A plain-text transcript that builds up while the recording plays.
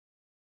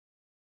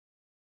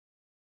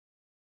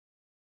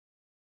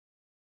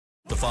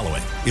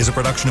following is a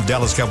production of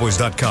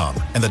DallasCowboys.com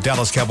and the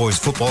Dallas Cowboys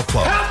Football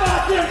Club. How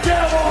about them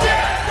Cowboys?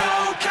 Yeah,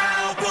 go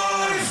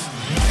Cowboys!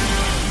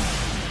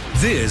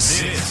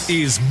 This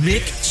is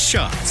Mick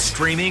Shots.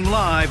 Streaming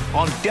live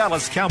on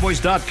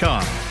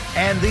DallasCowboys.com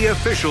and the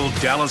official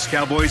Dallas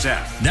Cowboys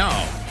app. Now,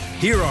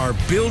 here are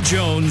Bill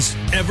Jones,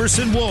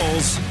 Everson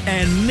Walls,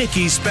 and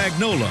Mickey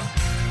Spagnola.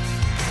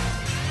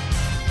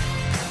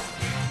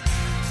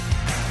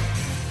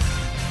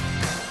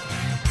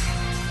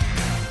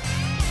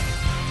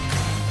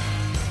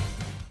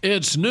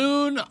 It's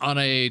noon on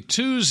a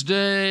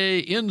Tuesday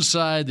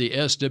inside the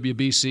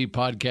SWBC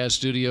podcast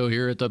studio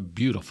here at the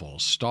beautiful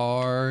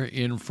Star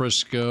in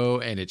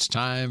Frisco, and it's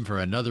time for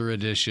another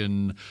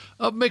edition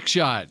of Mick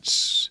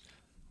Shots.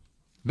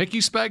 Mickey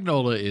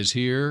Spagnola is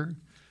here.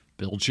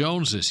 Bill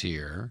Jones is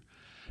here.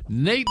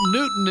 Nate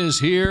Newton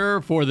is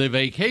here for the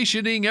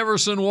vacationing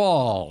Everson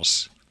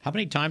Walls. How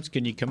many times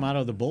can you come out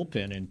of the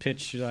bullpen and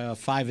pitch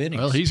 5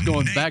 innings? Well, he's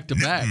going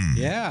back-to-back.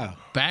 Yeah.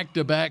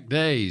 Back-to-back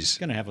days. He's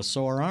going to have a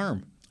sore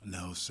arm.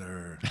 No,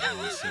 sir.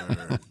 No,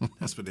 sir.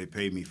 That's what they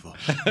pay me for.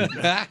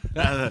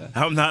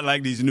 I'm not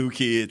like these new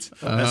kids.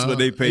 That's what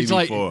they pay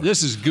me for.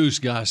 This is Goose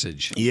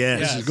Gossage. Yes.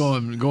 This is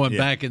going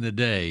back in the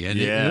day, and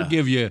he'll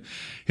give you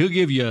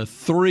a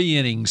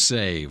 3-inning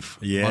save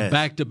on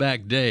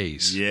back-to-back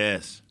days.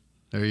 Yes.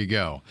 There you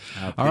go.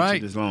 All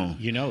right.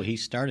 You know, he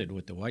started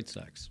with the White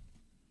Sox.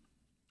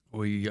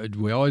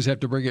 We always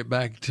have to bring it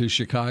back to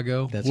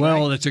Chicago. That's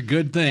right. That's a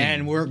good thing.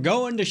 And we're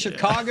going to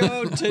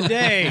Chicago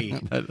today.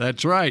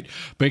 That's right,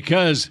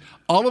 because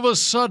all of a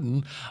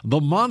sudden, the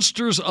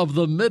Monsters of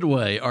the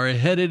Midway are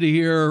headed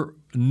here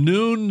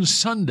noon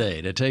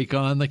Sunday to take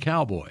on the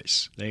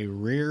Cowboys. They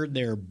reared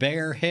their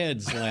bare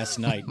heads last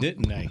night,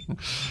 didn't they?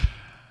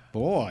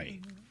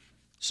 Boy.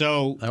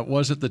 So that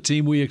wasn't the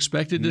team we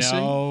expected to see?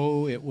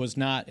 No, it was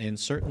not, and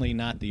certainly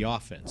not the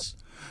offense.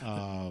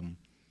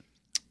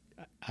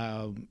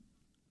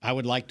 I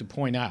would like to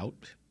point out,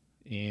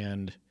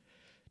 and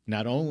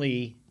not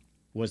only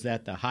was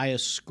that the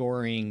highest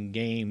scoring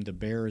game the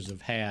Bears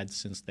have had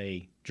since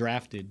they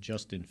drafted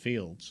Justin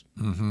Fields,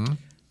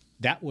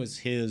 that was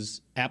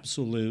his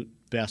absolute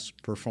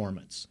best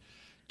performance.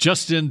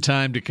 Just in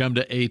time to come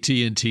to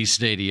AT&T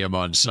Stadium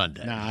on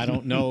Sunday. Now, I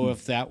don't know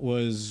if that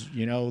was,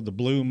 the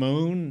blue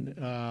moon,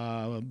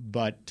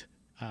 but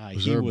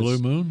was there a blue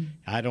moon?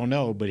 I don't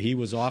know, but he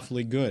was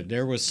awfully good.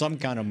 There was some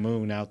kind of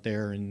moon out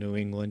there in New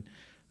England.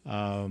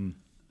 And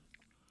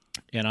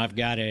I've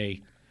got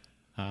a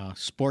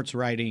sports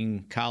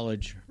writing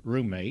college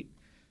roommate,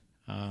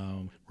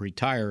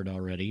 retired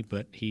already,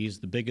 but he's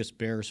the biggest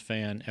Bears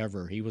fan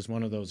ever. He was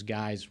one of those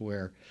guys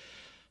where –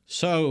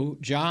 so,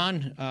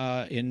 John,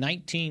 in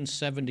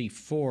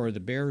 1974, the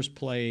Bears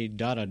played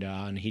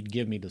da-da-da, and he'd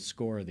give me the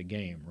score of the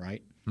game,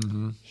 right?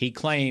 Mm-hmm. He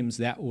claims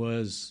that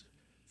was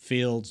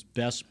Fields'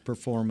 best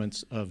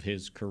performance of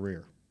his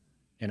career.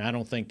 And I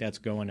don't think that's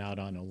going out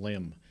on a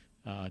limb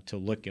to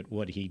look at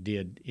what he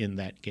did in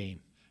that game.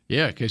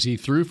 Yeah, because he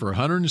threw for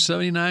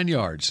 179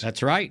 yards.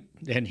 That's right.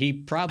 And he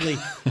probably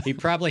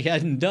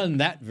hadn't done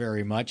that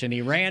very much, and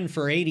he ran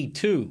for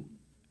 82.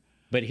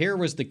 But here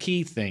was the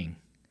key thing.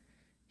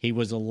 He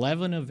was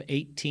 11 of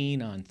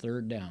 18 on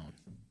third down,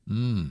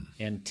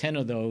 and 10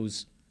 of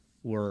those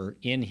were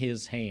in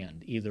his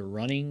hand, either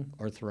running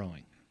or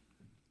throwing.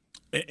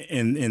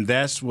 And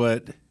that's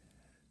what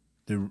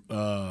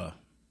the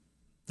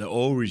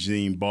old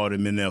regime brought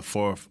him in there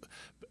for,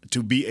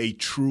 to be a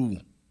true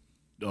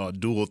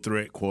dual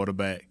threat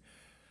quarterback.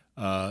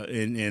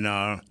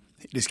 And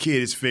this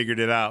kid has figured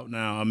it out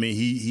now. I mean,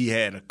 he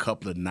had a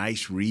couple of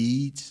nice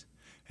reads,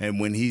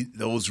 and when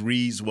those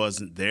reads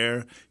wasn't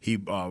there, he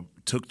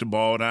took the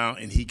ball down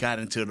and he got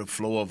into the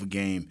flow of a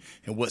game.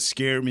 And what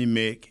scared me,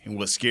 Mick, and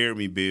what scared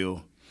me,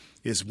 Bill,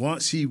 is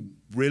once he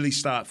really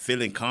started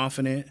feeling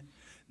confident.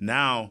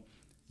 Now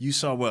you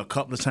saw a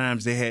couple of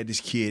times they had this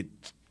kid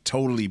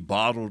totally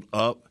bottled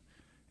up,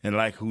 and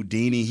like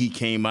Houdini, he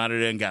came out of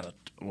there and got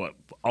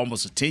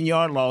almost a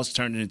 10-yard loss,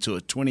 turned it into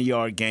a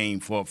 20-yard game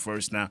for a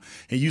first down.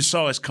 And you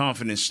saw his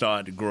confidence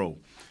start to grow.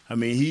 I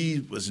mean,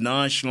 he was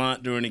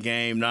nonchalant during the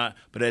game,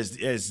 but as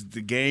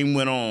the game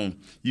went on,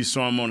 you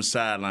saw him on the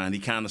sideline. He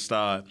kind of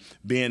started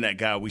being that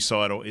guy we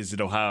saw at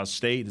Ohio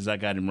State? Has I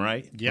got him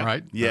right? Yeah.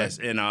 Right. Yes,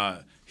 right.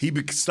 And he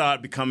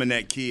started becoming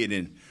that kid,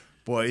 and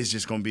boy, it's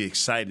just going to be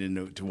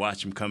exciting to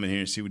watch him come in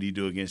here and see what he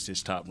do against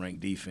this top-ranked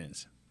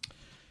defense.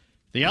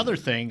 The other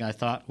thing I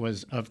thought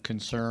was of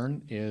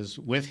concern is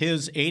with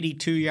his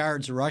 82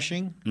 yards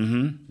rushing,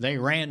 they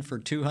ran for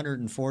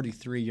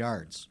 243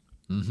 yards.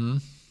 Mm-hmm.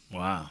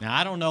 Wow. Now,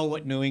 I don't know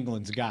what New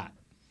England's got,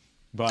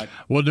 but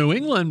 – Well, New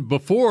England,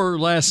 before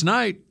last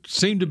night,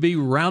 seemed to be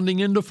rounding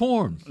into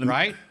form.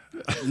 Right?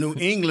 New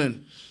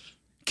England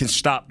can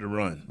stop the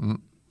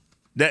run.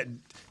 That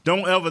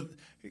don't ever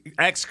 –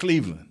 ask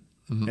Cleveland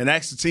and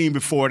ask the team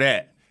before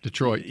that.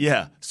 Detroit.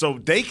 Yeah. So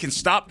they can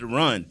stop the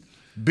run.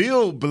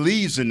 Bill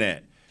believes in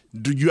that.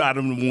 I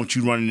don't want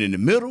you running in the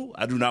middle.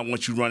 I do not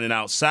want you running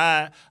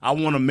outside. I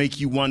want to make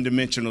you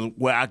one-dimensional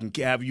where I can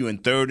have you in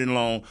third and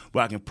long,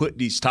 where I can put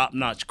these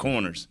top-notch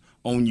corners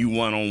on you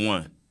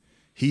one-on-one.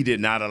 He did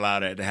not allow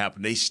that to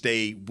happen. They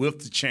stayed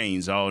with the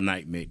chains all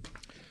night, Mick.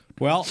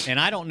 Well, and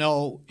I don't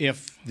know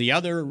if the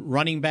other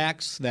running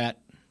backs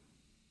that,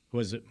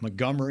 was it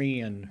Montgomery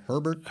and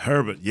Herbert?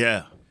 Herbert,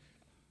 yeah.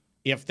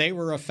 If they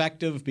were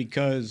effective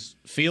because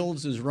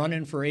Fields is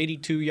running for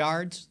 82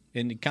 yards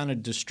and it kind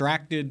of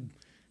distracted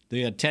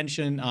the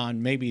attention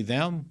on maybe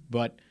them,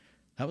 but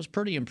that was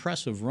pretty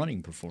impressive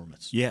running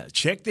performance. Yeah,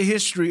 check the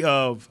history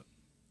of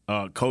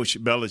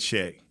Coach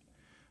Belichick.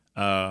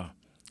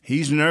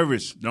 He's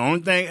nervous. The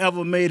only thing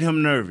ever made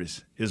him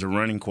nervous is a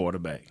running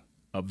quarterback,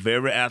 a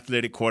very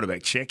athletic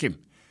quarterback. Check him,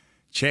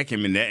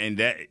 and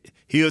that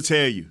he'll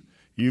tell you.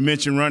 You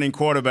mention running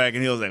quarterback,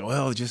 and he'll say,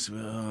 "Well, just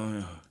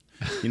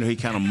he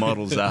kind of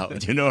muddles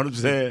out." You know what I'm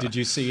saying? Did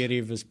you see any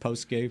of his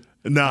post game?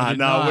 Nah.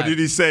 What did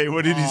he say?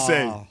 What did he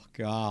say? Oh,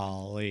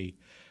 golly.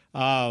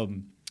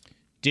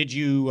 Did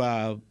you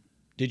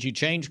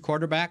change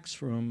quarterbacks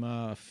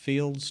from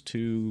Fields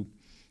to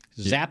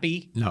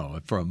Zappe? No,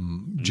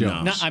 from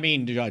Jones. No, I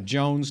mean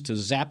Jones to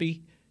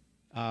Zappe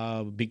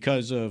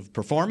because of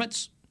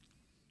performance.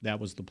 That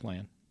was the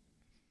plan.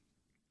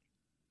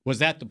 Was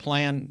that the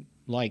plan,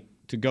 like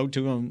to go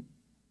to him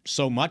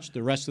so much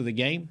the rest of the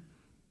game?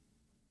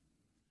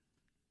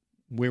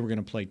 We were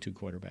going to play two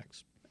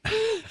quarterbacks.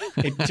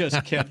 It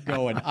just kept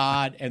going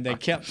on, and they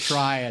kept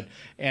trying,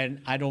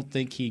 and I don't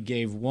think he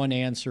gave one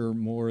answer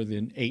more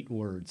than 8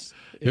 words.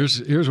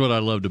 Here's what I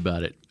loved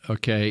about it.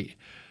 Okay,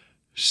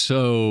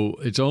 so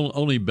it's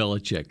only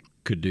Belichick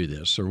could do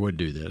this or would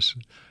do this.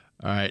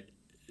 All right.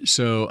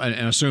 So, and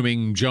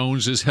assuming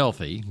Jones is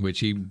healthy, which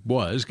he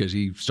was because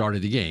he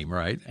started the game,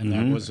 right? And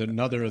that was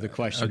another of the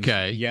questions.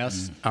 Okay.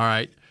 Yes. All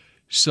right.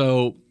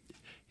 So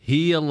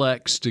he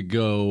elects to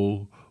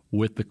go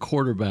with the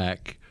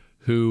quarterback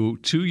who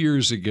 2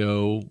 years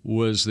ago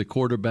was the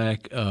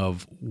quarterback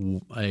of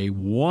a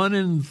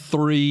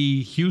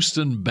 1-3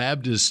 Houston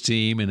Baptist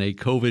team in a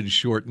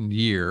COVID-shortened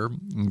year,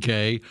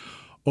 okay,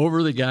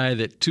 over the guy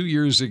that 2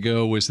 years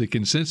ago was the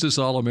consensus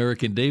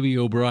All-American Davey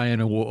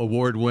O'Brien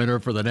Award winner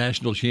for the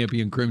national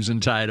champion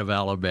Crimson Tide of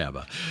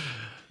Alabama.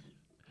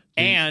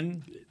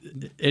 And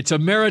it's a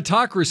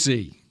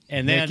meritocracy.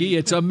 And then Mickey,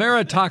 it's a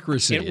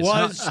meritocracy.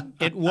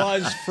 It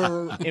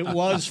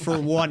was for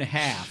one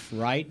half,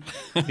 right?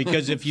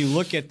 Because if you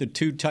look at the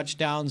 2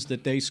 touchdowns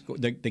that they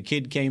the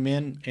kid came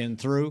in and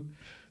threw,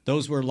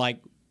 those were like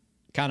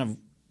kind of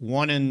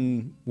 1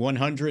 in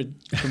 100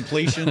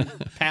 completion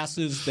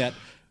passes that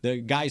the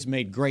guys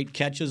made great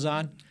catches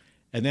on.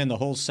 And then the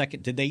whole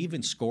second, did they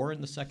even score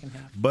in the second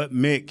half? But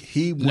Mick,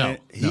 he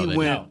went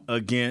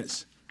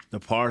against the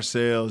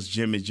Parcells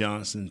Jimmy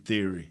Johnson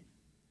theory.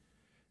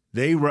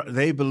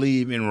 They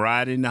believe in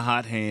riding the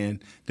hot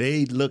hand.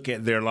 They look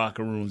at their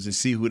locker rooms and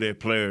see who their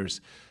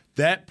players.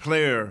 That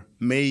player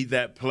made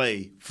that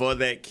play for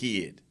that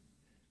kid,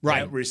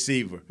 right? That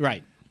receiver,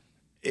 right?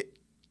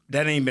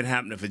 That ain't been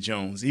happening for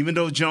Jones, even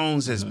though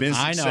Jones has been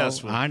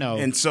successful. I know.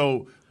 And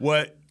so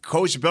what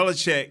Coach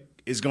Belichick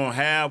is going to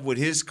have with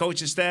his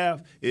coaching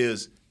staff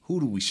is, who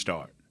do we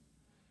start?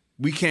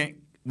 We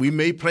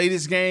may play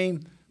this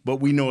game, but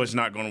we know it's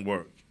not going to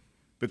work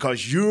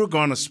because you're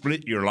going to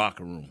split your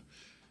locker room.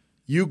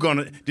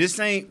 This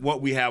ain't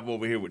what we have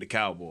over here with the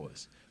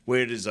Cowboys,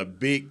 where there's a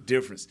big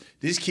difference.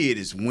 This kid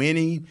is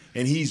winning,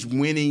 and he's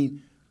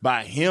winning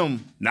by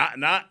him.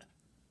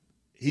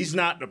 He's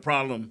not the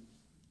problem.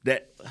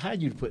 How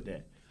do you put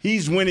that?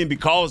 He's winning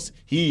because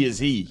he is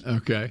he.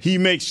 Okay. He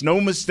makes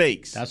no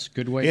mistakes. That's a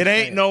good way. It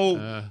ain't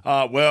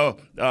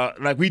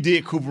like we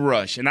did Cooper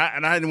Rush, and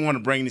I didn't want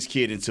to bring this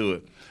kid into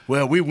it.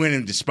 Well, we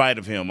winning despite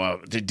of him.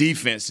 The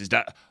defense is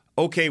that.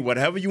 Okay,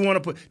 whatever you want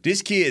to put.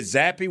 This kid,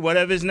 Zappe,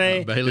 whatever his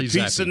name, Bailey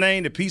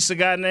the pizza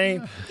guy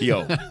name,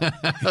 yo.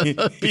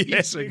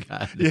 Pizza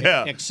guy.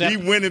 Yeah, he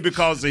winning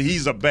because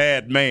he's a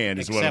bad man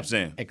is what I'm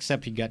saying.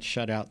 Except he got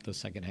shut out the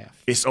second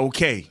half. It's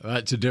okay.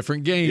 It's a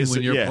different game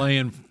when you're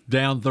playing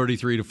down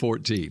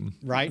 33-14.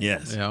 Right?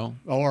 Yes. You know?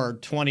 Or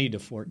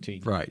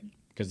 20-14. Right.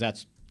 Because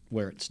that's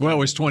where it started. Well, it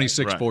was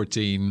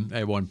 26-14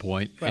 at one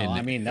point. Well,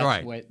 I mean,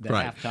 that's the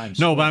halftime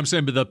score. No, but I'm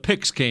saying the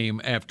picks came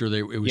after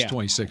it was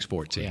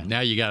 26-14. Yeah. Now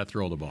you got to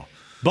throw the ball.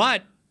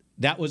 But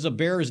that was a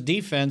Bears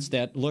defense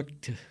that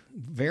looked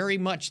very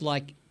much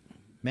like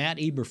Matt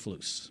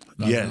Eberflus.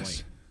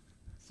 Yes.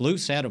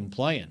 Flus had him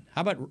playing. How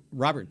about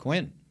Robert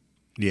Quinn?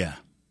 Yeah.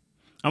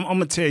 I'm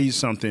going to tell you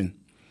something.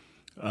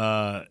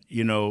 A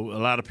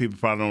lot of people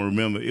probably don't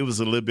remember. It was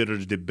a little bit of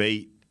a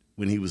debate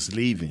when he was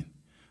leaving.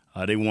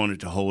 They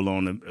wanted to hold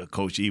on to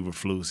Coach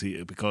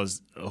Eberflus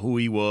because of who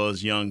he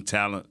was, young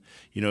talent.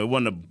 It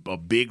wasn't a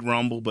big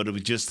rumble, but it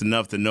was just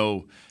enough to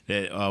know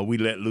that we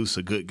let loose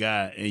a good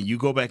guy. And you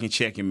go back and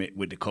check him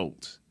with the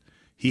Colts.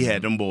 He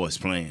had them boys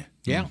playing.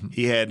 Yeah.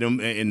 He had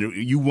them, and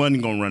you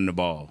wasn't going to run the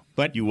ball.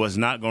 But you was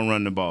not going to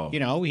run the ball.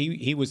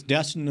 He was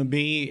destined to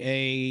be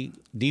a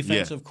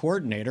defensive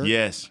coordinator.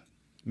 Yes.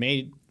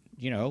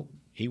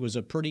 He He was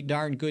a pretty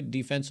darn good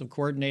defensive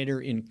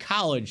coordinator in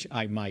college,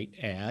 I might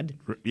add.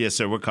 Yes,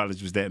 sir. What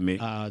college was that,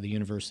 Mick? The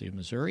University of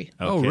Missouri.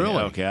 Okay, Oh,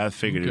 really? Okay, I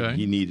figured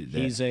he needed that.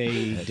 He's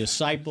a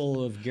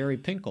disciple of Gary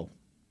Pinkel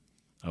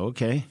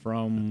Okay.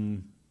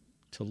 from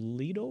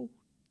Toledo.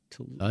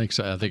 I think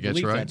so. I think that's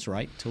believe right. That's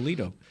right,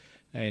 Toledo,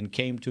 and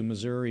came to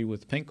Missouri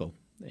with Pinkel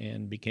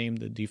and became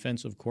the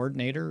defensive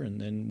coordinator,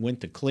 and then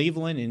went to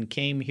Cleveland and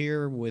came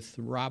here with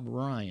Rob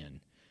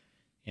Ryan,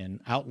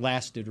 and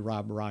outlasted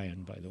Rob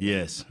Ryan, by the way.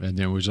 Yes. And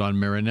then was on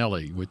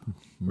Marinelli with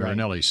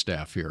Marinelli's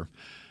staff here.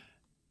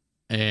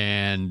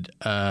 And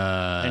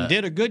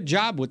did a good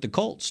job with the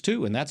Colts,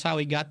 too, and that's how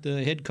he got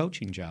the head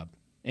coaching job.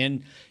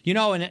 And,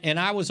 and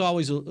I was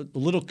always a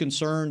little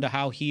concerned to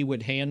how he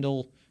would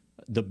handle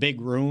the big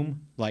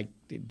room, like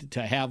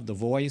to have the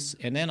voice.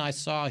 And then I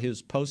saw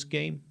his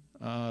post-game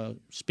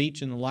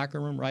speech in the locker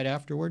room right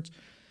afterwards.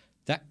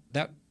 That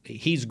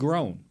he's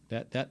grown.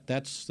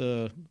 That's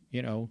the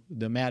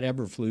Matt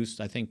Eberflus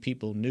I think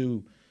people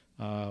knew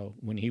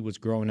when he was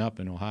growing up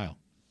in Ohio.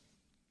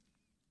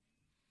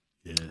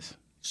 Yes.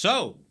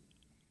 So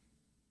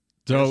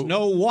there's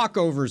no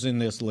walkovers in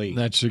this league.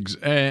 That's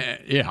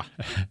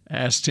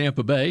Ask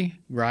Tampa Bay,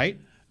 right?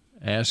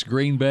 ask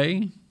Green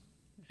Bay.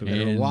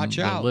 Better watch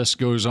out. The list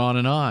goes on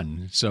and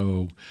on.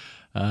 So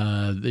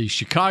the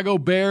Chicago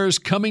Bears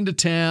coming to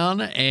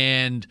town,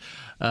 and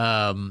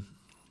and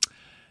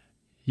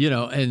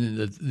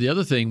the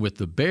other thing with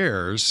the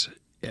Bears,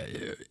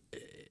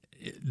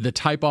 the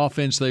type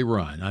offense they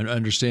run. I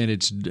understand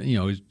it's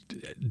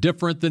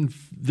different than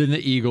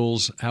the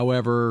Eagles.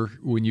 However,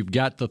 when you've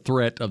got the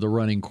threat of the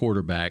running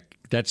quarterback,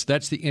 that's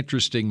the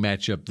interesting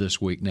matchup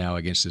this week now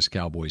against this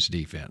Cowboys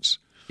defense.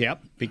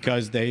 Yep,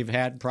 because they've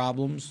had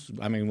problems.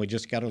 I mean, we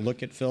just got to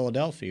look at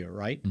Philadelphia,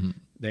 right? Mm-hmm.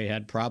 They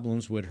had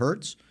problems with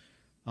Hurts.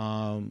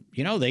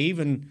 They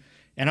even,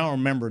 and I don't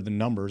remember the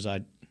numbers.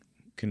 I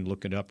can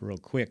look it up real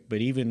quick, but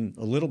even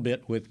a little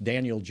bit with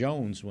Daniel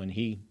Jones when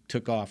he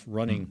took off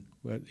running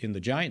in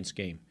the Giants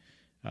game.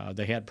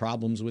 They had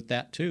problems with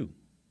that too.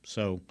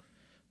 So,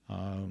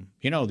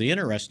 the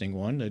interesting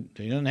one, they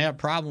didn't have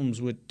problems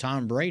with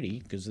Tom Brady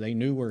because they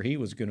knew where he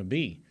was going to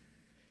be.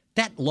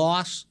 That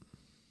loss,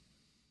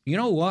 you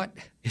know what?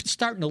 It's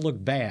starting to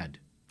look bad.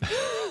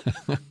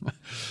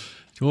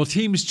 Well,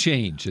 teams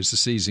change as the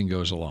season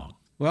goes along.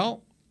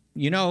 Well,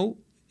 it's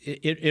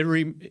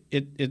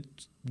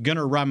going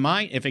to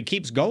remind, if it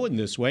keeps going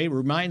this way, it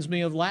reminds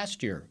me of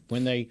last year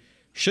when they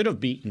should have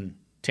beaten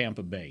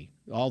Tampa Bay.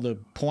 All the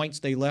points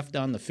they left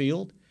on the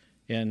field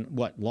and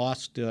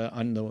lost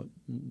on the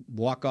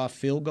walk-off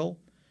field goal.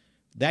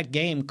 That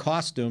game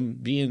cost them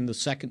being the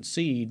second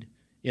seed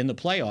in the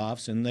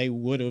playoffs, and they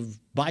would have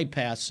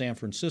bypassed San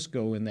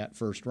Francisco in that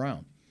first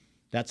round.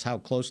 That's how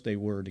close they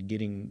were to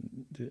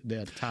getting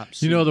that top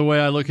seed. The way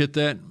I look at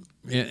that,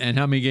 and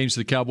how many games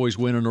did the Cowboys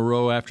win in a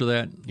row after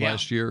that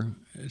last year?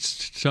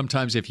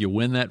 Sometimes if you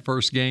win that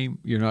first game,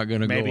 you're not going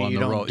to go on the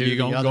roll. You're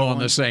going to go on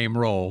the same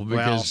roll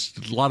because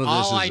a lot of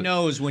this all I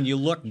know is when you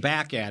look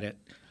back at it,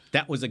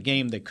 that was a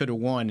game they could have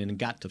won and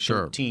got to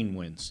 13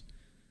 wins.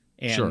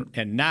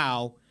 And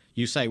now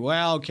you say,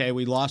 well, okay,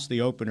 we lost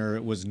the opener.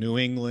 It was New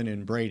England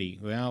and Brady.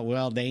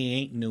 Well, they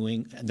ain't New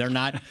England. They're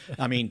not.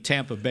 I mean,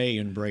 Tampa Bay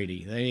and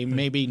Brady. They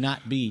maybe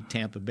not be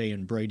Tampa Bay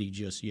and Brady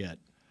just yet.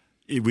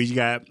 We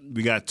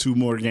got two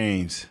more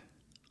games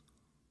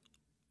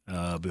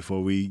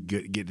before we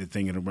get to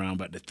thinking around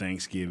about the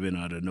Thanksgiving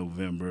or the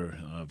November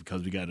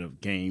because we got a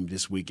game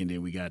this week and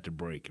then we got the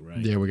break, right?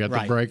 Yeah, we got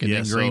the break and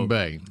then Green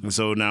Bay. And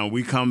so now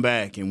we come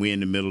back and we're in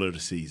the middle of the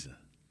season.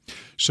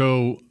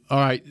 So, all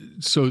right.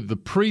 So the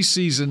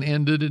preseason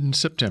ended in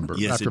September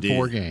after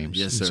 4 games.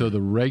 Yes, sir. And so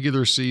the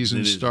regular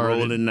season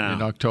started in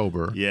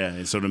October. Yeah,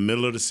 and so the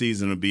middle of the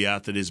season will be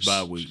after this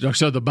bye week.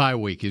 So the bye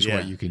week is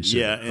what you consider.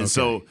 Yeah, and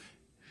so,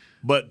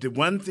 but the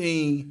one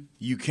thing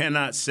you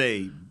cannot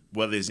say,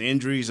 whether it's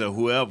injuries or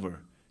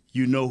whoever,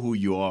 you know who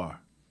you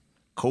are.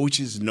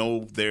 Coaches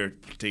know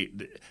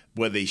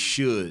they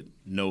should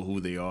know who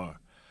they are.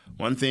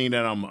 One thing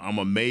that I'm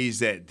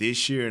amazed at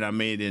this year, and I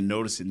may didn't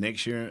notice it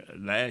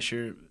last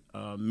year,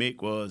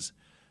 Mick, was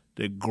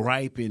the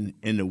griping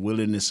and the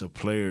willingness of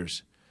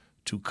players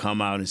to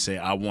come out and say,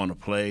 I want to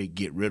play,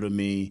 get rid of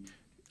me.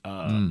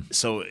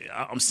 So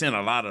I'm seeing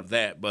a lot of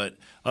that. But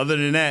other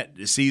than that,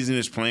 the season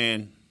is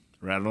playing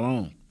right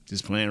along.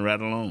 Just playing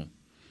right along.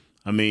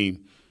 I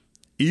mean,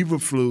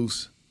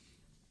 Eberflus,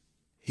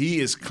 he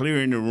is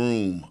clearing the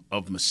room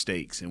of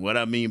mistakes. And what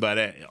I mean by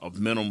that, of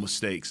mental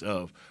mistakes,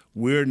 of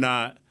we're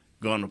not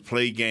going to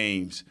play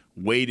games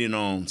waiting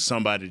on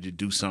somebody to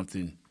do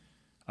something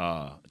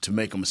to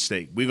make a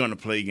mistake. We're going to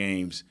play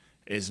games.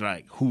 It's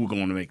like who's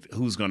going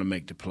to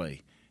make the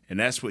play, and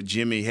that's what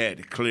Jimmy had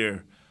to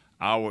clear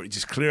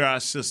our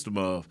system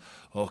of.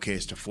 Okay,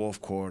 it's the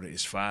fourth quarter.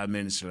 It's 5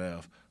 minutes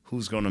left.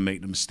 Who's going to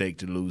make the mistake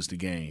to lose the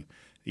game?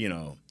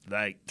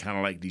 Kind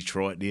of like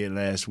Detroit did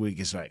last week.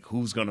 It's like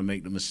who's going to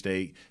make the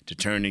mistake to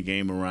turn the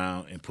game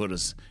around and put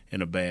us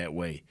in a bad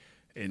way.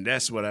 And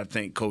that's what I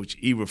think Coach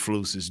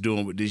Eberflus is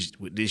doing with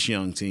this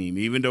young team.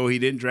 Even though he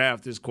didn't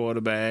draft this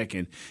quarterback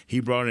and he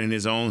brought in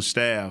his own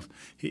staff,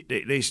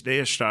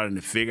 they're starting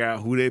to figure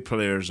out who their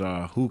players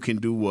are, who can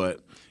do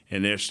what,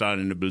 and they're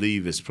starting to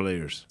believe as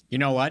players. You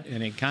know what?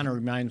 And it kind of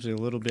reminds me a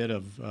little bit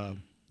of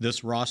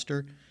this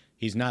roster.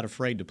 He's not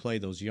afraid to play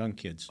those young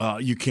kids.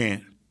 You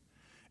can't.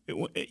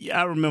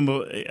 I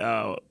remember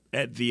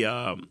at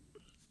the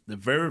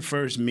very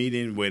first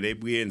meeting where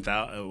we're in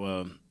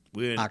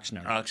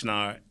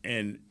Oxnard,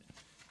 and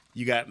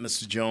you got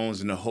Mr.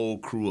 Jones and the whole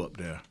crew up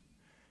there.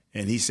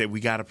 And he said, we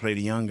got to play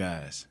the young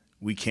guys.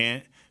 We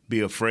can't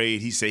be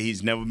afraid. He said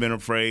he's never been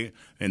afraid,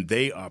 and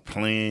they are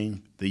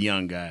playing the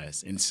young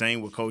guys. And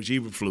same with Coach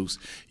Eberflus.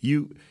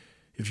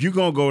 If you're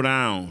going to go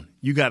down,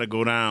 you got to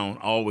go down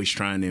always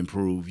trying to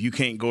improve. You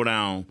can't go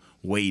down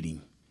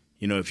waiting.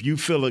 You know, if you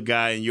feel a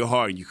guy in your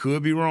heart, you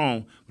could be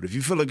wrong, but if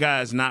you feel a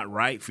guy is not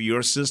right for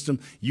your system,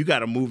 you got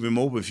to move him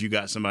over if you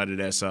got somebody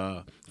that's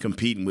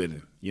competing with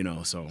him, you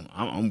know. So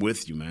I'm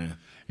with you, man.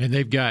 And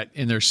they've got,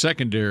 in their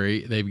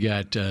secondary, they've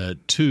got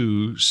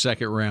 2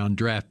 second-round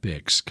draft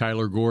picks.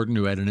 Kyler Gordon,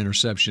 who had an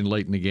interception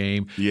late in the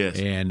game, yes,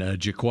 and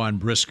Jaquan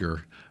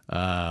Brisker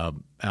out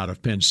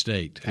of Penn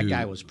State. That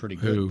guy was pretty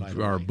good, by the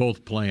way. Who are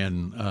both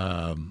playing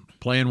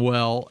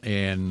well,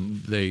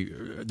 and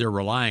they're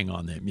relying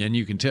on them. And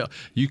you could tell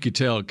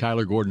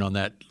Kyler Gordon on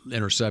that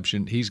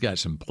interception, he's got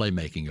some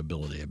playmaking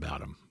ability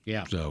about him.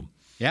 Yeah. So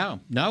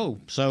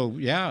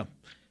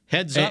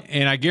heads up.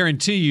 And I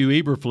guarantee you,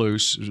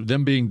 Eberflus,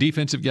 them being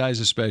defensive guys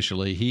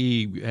especially,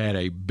 he had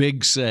a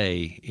big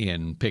say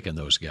in picking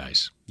those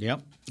guys.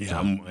 Yep.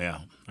 Yeah,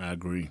 I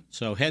agree.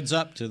 So heads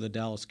up to the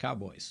Dallas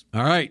Cowboys.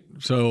 All right.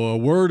 So a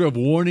word of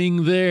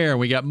warning there.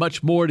 We got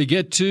much more to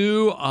get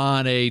to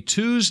on a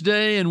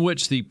Tuesday in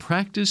which the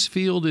practice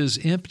field is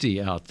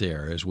empty out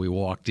there as we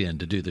walked in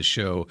to do the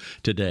show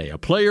today. A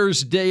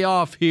player's day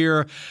off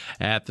here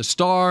at the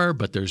Star,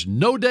 but there's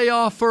no day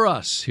off for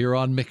us here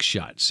on Mix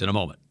Shots in a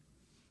moment.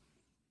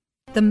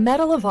 The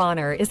Medal of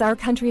Honor is our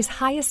country's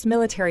highest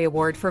military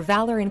award for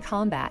valor in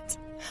combat.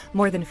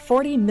 More than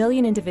 40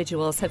 million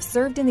individuals have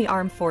served in the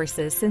armed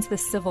forces since the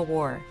Civil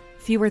War.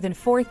 Fewer than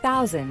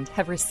 4,000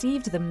 have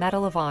received the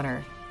Medal of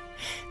Honor.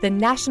 The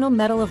National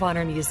Medal of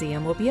Honor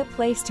Museum will be a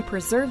place to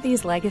preserve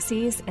these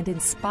legacies and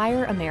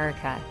inspire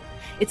America.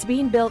 It's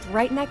being built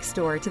right next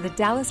door to the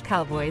Dallas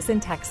Cowboys in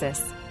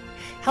Texas.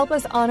 Help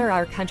us honor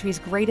our country's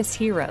greatest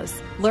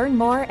heroes. Learn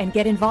more and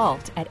get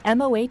involved at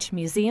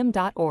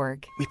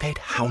mohmuseum.org. We paid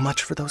how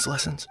much for those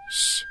lessons?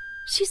 Shh,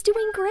 she's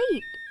doing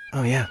great.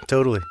 Oh, yeah,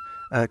 totally.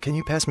 Can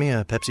you pass me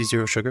a Pepsi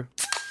Zero Sugar?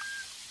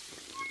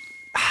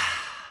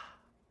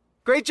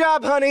 Great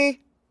job,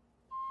 honey!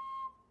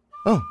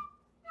 Oh,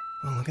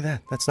 look at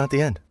that. That's not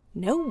the end.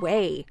 No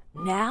way.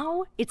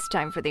 Now it's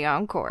time for the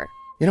encore.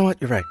 You know what?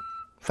 You're right.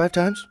 5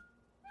 times?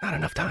 Not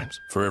enough times.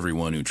 For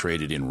everyone who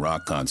traded in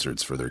rock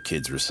concerts for their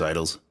kids'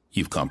 recitals,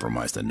 you've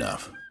compromised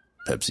enough.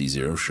 Pepsi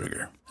Zero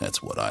Sugar.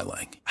 That's what I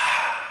like.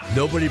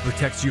 Nobody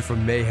protects you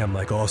from mayhem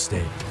like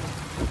Allstate.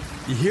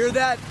 You hear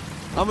that?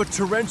 I'm a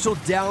torrential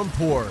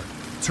downpour.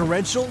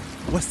 Torrential?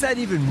 What's that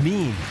even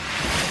mean?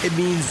 It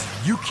means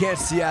you can't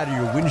see out of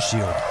your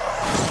windshield.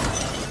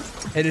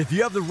 And if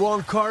you have the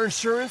wrong car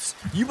insurance,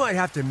 you might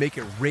have to make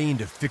it rain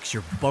to fix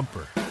your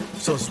bumper.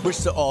 So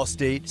switch to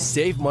Allstate,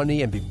 save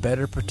money, and be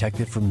better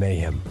protected from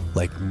mayhem,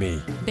 like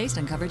me. Based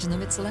on coverage and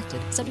limits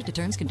selected. Subject to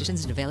terms,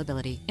 conditions, and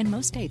availability. In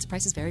most states,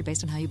 prices vary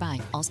based on how you buy.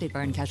 Allstate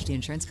Bar and Casualty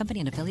Insurance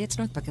Company and affiliates,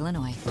 Northbrook,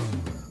 Illinois.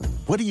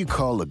 What do you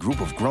call a group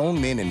of grown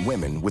men and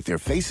women with their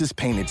faces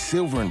painted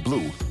silver and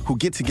blue who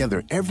get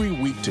together every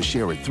week to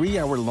share a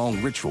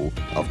 3-hour-long ritual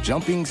of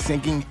jumping,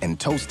 singing, and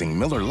toasting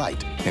Miller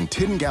Lite in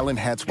 10-gallon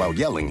hats while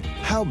yelling,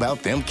 "How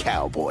about them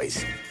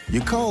Cowboys?"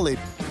 You call it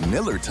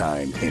Miller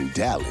Time in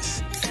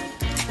Dallas.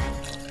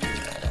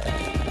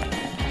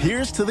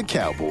 Here's to the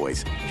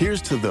Cowboys.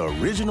 Here's to the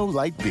original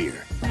light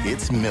beer.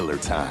 It's Miller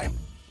Time.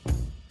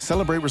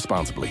 Celebrate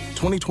responsibly.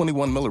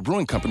 2021 Miller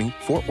Brewing Company,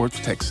 Fort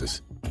Worth,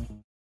 Texas.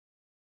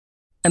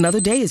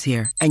 Another day is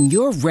here, and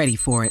you're ready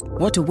for it.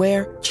 What to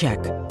wear? Check.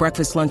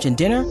 Breakfast, lunch, and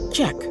dinner?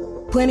 Check.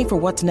 Planning for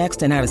what's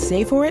next and how to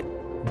save for it?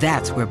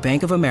 That's where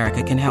Bank of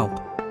America can help.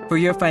 For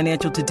your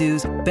financial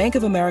to-dos, Bank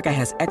of America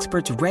has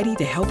experts ready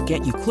to help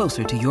get you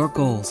closer to your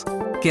goals.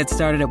 Get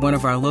started at one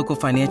of our local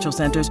financial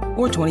centers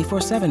or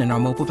 24/7 in our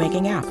mobile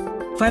banking app.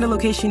 Find a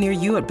location near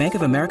you at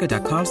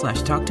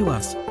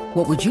bankofamerica.com/talktous.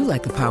 What would you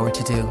like the power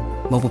to do?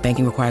 Mobile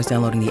banking requires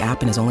downloading the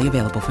app and is only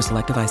available for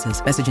select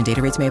devices. Message and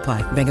data rates may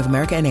apply. Bank of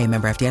America NA,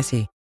 member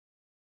FDIC.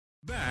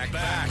 Back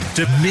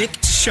to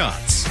Mixed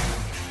Shots.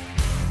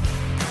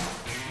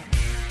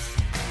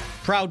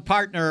 Proud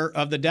partner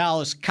of the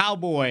Dallas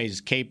Cowboys,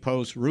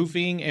 K-Post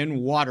Roofing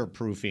and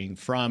Waterproofing.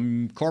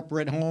 From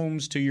corporate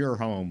homes to your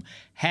home.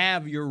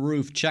 Have your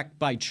roof checked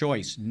by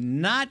choice,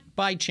 not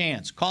by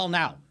chance. Call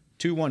now,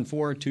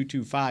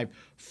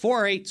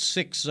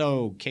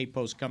 214-225-4860,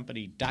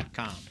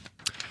 kpostcompany.com.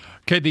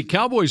 Okay, the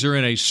Cowboys are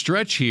in a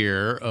stretch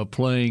here of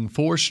playing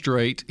 4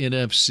 straight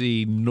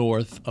NFC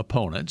North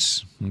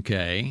opponents.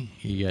 Okay,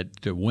 you get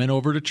to win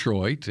over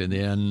Detroit, and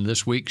then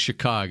this week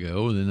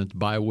Chicago, and then at the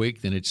bye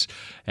week, then it's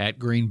at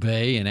Green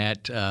Bay and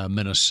at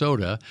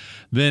Minnesota.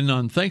 Then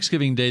on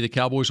Thanksgiving Day, the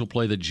Cowboys will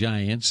play the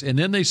Giants, and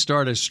then they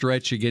start a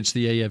stretch against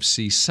the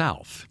AFC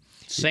South.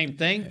 Same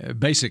thing?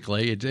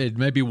 Basically, it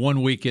may be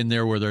 1 week in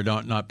there where they're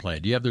not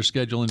playing. Do you have their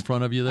schedule in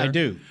front of you there? I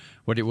do.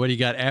 What do you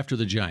got after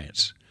the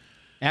Giants?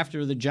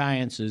 After the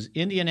Giants is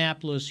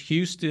Indianapolis,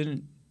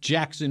 Houston,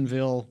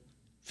 Jacksonville,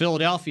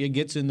 Philadelphia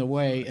gets in the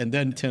way, and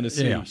then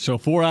Tennessee. Yeah, so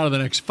 4 out of the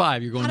next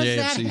 5, you're going to the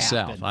AFC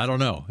South. Happen? I don't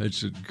know.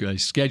 It's a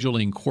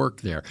scheduling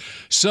quirk there.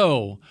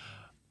 So,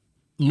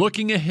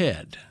 looking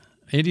ahead,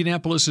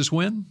 Indianapolis'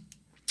 win?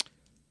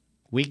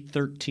 Week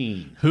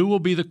 13. Who will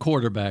be the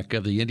quarterback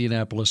of the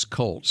Indianapolis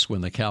Colts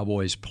when the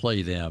Cowboys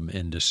play them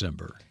in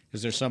December?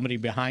 Is there somebody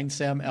behind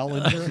Sam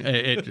Ehlinger?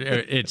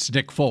 It's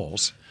Nick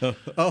Foles.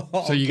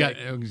 So you got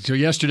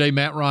yesterday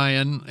Matt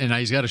Ryan, and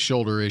he's got a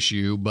shoulder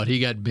issue, but he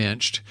got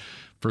benched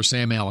for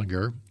Sam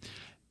Ehlinger.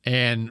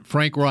 And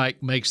Frank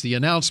Reich makes the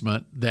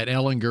announcement that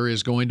Ehlinger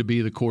is going to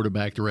be the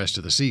quarterback the rest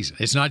of the season.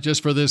 It's not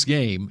just for this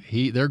game.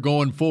 They're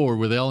going forward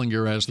with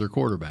Ehlinger as their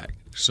quarterback.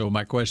 So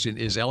my question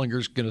is,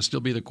 Ellinger's going to still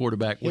be the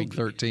quarterback week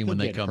 13 when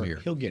they come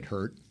here? He'll get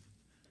hurt.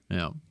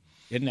 Yeah.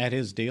 Isn't that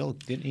his deal?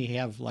 Didn't he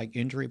have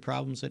injury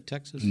problems at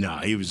Texas? No,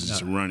 he was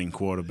just a running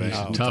quarterback.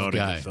 Oh. Tough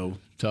guy.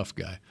 Tough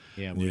guy.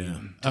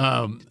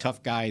 Yeah.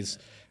 Tough guys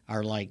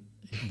are like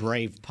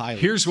brave pilots.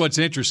 Here's what's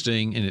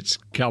interesting, and it's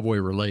Cowboy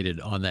related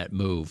on that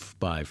move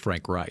by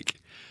Frank Reich.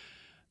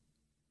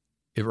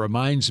 It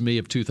reminds me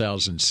of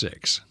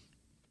 2006.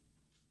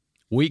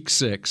 Week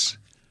 6,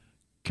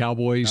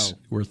 Cowboys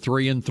were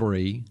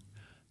 3-3.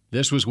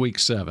 This was week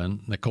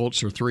 7. The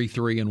Colts are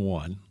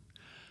 3-3-1.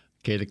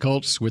 Okay, the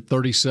Colts with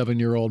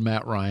 37-year-old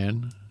Matt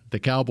Ryan. The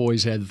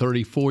Cowboys had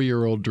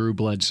 34-year-old Drew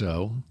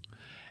Bledsoe.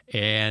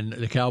 And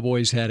the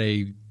Cowboys had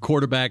a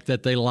quarterback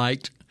that they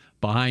liked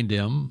behind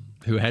him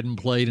who hadn't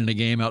played in a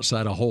game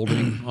outside of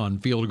holding on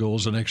field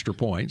goals and extra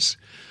points.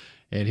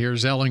 And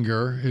here's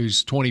Ehlinger,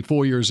 who's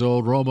 24 years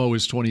old. Romo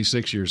is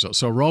 26 years old.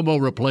 So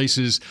Romo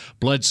replaces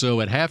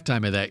Bledsoe at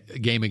halftime of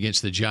that game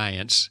against the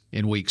Giants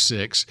in Week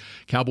 6.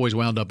 Cowboys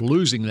wound up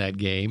losing that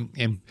game.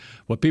 And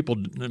what people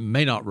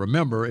may not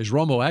remember is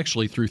Romo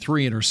actually threw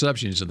 3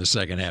 interceptions in the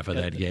second half of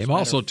that game.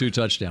 Also 2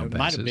 touchdown passes. It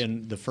might have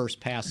been the first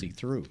pass he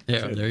threw.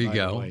 Yeah, there you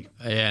go.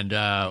 And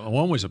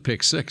one was a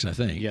pick 6, I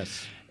think.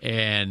 Yes.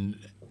 And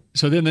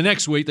so then the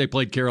next week they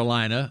played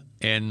Carolina.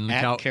 And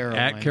at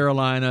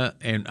Carolina,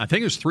 and I think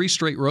it was 3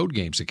 straight road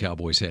games the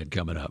Cowboys had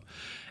coming up.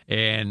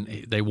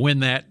 And they win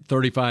that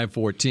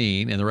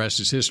 35-14, and the rest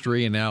is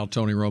history, and now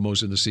Tony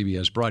Romo's in the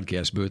CBS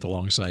broadcast booth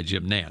alongside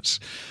Jim Nantz.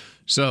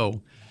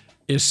 So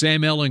is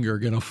Sam Ehlinger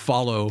going to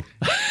follow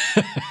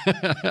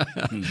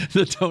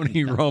the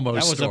Tony Romo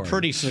That was story? a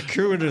pretty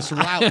circuitous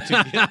route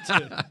to get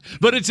to.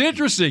 But it's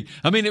interesting.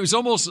 I mean, it was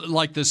almost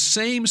like the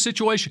same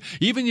situation.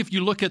 Even if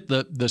you look at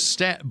the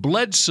stat,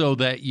 Bledsoe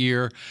that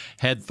year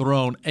had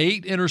thrown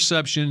 8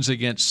 interceptions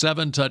against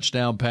 7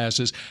 touchdown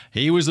passes.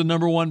 He was the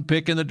number 1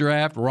 pick in the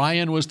draft.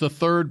 Ryan was the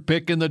 3rd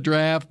pick in the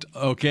draft.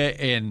 Okay,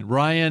 and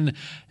Ryan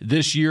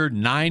this year,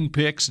 9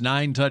 picks,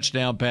 9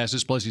 touchdown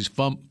passes, plus he's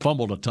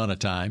fumbled a ton of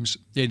times.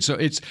 And so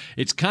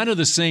it's kind of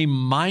the same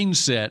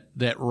mindset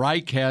that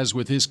Reich has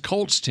with his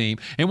Colts team.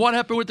 And what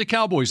happened with the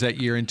Cowboys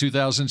that year in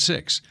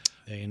 2006?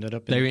 They ended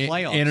up in the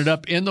playoffs. Ended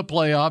up in the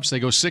playoffs. They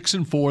go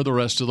 6-4 the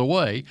rest of the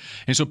way.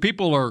 And so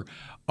people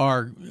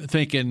are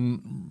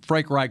thinking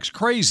Frank Reich's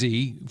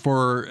crazy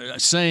for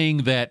saying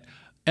that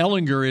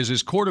Ehlinger is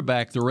his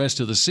quarterback the rest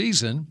of the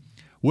season.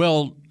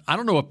 Well, I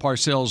don't know if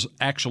Parcells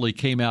actually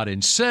came out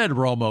and said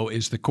Romo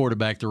is the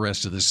quarterback the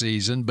rest of the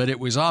season, but it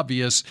was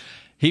obvious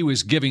he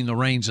was giving the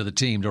reins of the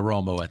team to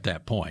Romo at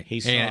that point.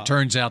 And it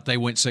turns out they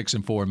went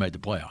 6-4 and made the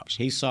playoffs.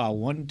 He saw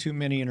 1 too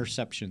many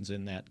interceptions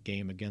in that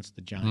game against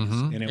the Giants.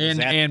 Mm-hmm.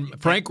 And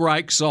Frank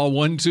Reich saw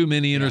 1 too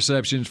many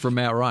interceptions from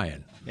Matt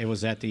Ryan. It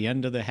was at the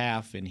end of the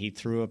half, and he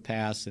threw a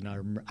pass,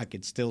 and I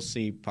could still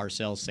see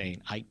Parcells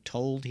saying, I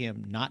told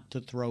him not to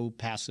throw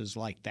passes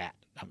like that.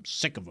 I'm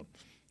sick of them.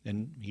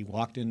 And he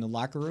walked in the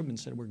locker room and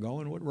said, we're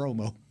going with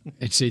Romo.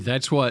 And see,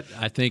 that's what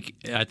I think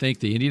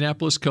the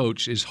Indianapolis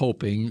coach is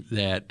hoping,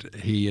 that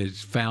he has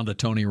found a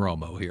Tony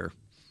Romo here.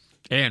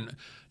 And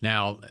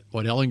now,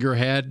 what Ehlinger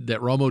had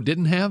that Romo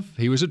didn't have,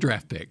 he was a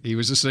draft pick. He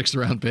was a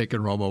 6th-round pick,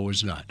 and Romo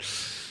was not.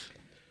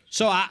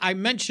 So I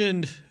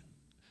mentioned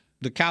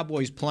the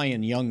Cowboys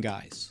playing young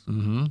guys.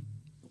 Mm-hmm.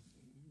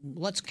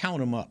 Let's count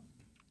them up,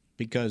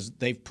 because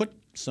they've put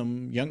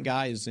some young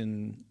guys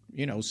in,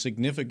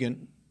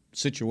 significant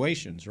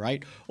situations,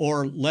 right?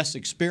 Or less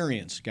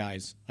experienced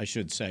guys, I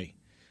should say.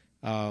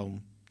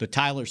 The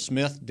Tyler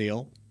Smith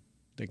deal,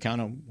 they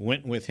kind of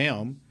went with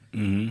him.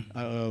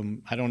 Mm-hmm.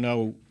 I don't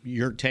know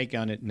your take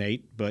on it,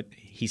 Nate, but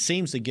he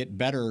seems to get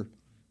better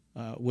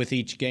with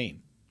each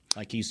game,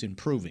 like he's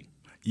improving.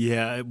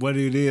 Yeah, what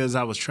it is,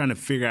 I was trying to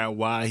figure out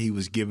why he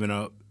was giving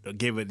up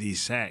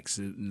these sacks.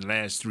 In the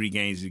last 3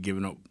 games, he's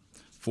given up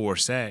 4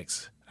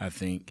 sacks. I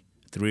think,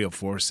 3 or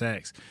 4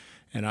 sacks.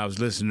 And I was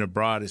listening to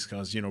Broadus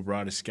because,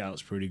 Broadus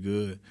scouts pretty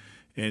good.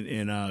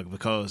 And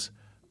because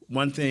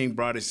one thing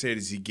Broadus said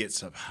is he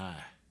gets up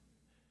high.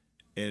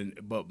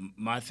 But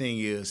my thing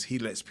is he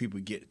lets people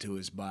get to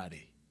his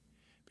body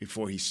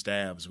before he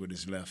stabs with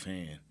his left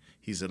hand.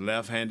 He's a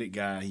left-handed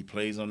guy. He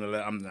plays on the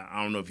left.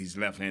 I don't know if he's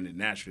left-handed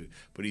naturally,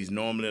 but he's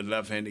normally a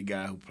left-handed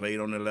guy who played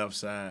on the left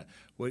side.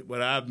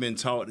 What I've been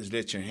taught is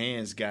let your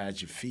hands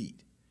guide your feet.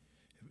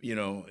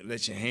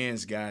 Let your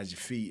hands guide your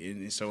feet.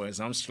 And so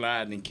as I'm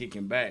sliding and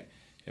kicking back,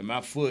 and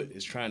my foot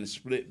is trying to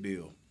split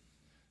bill,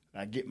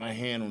 I get my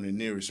hand on the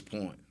nearest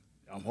point.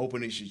 I'm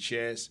hoping it's your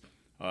chest.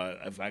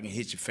 If I can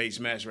hit your face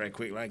mask right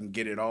quick, I can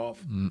get it off,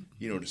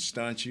 to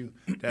stunt you.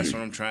 That's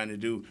what I'm trying to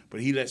do.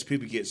 But he lets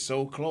people get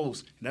so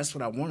close, and that's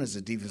what I want as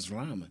a defensive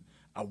lineman.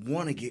 I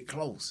want to get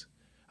close.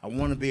 I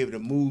want to be able to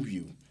move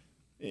you.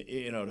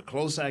 The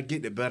closer I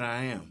get, the better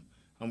I am.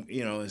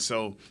 And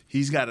so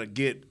he's got to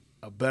get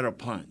a better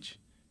punch.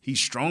 He's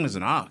strong as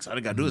an ox. All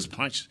I got to do is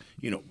punch,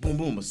 boom,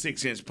 boom, a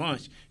 6-inch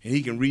punch, and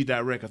he can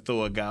redirect or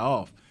throw a guy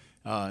off.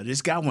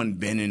 This guy wasn't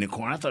bending in the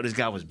corner. I thought this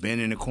guy was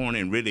bending in the corner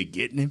and really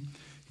getting him.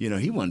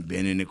 He wasn't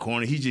bending in the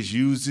corner. He just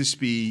used his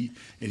speed,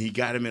 and he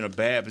got him in a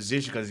bad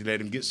position because he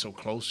let him get so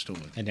close to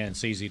him. And then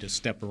it's easy to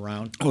step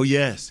around. Oh,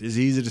 yes. It's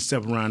easy to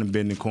step around and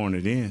bend the corner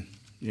then.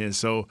 Yeah,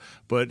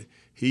 but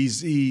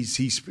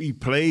he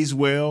plays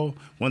well.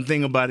 One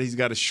thing about it, he's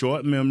got a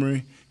short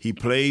memory. He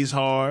plays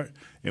hard.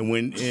 And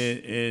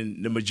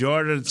and the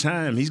majority of the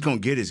time, he's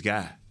going to get his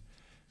guy.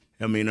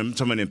 I mean, I'm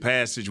talking about in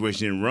pass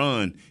situation and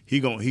run, he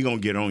gonna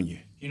get on you.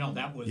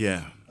 That was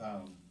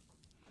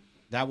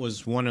that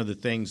was one of the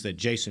things that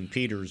Jason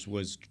Peters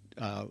was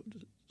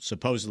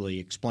supposedly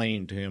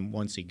explaining to him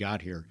once he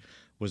got here,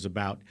 was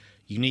about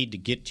you need to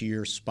get to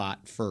your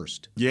spot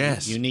first.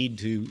 Yes. You need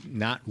to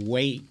not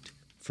wait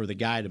for the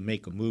guy to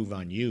make a move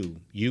on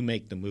you. You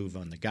make the move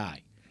on the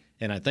guy.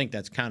 And I think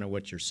that's kind of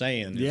what you're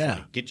saying. Yeah.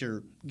 Like get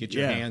your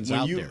hands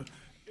out there.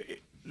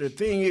 The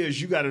thing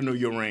is, you got to know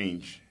your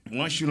range.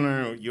 Once you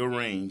learn your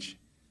range,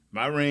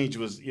 my range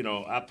was,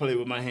 I played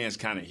with my hands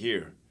kind of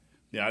here.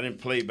 I didn't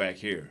play back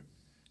here,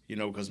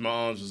 because my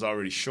arms was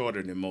already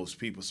shorter than most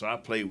people. So I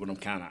played with them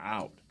kind of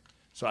out.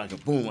 So I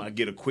could, boom, I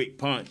get a quick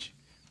punch.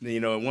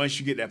 And once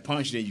you get that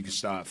punch, then you can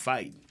start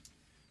fighting.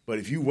 But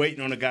if you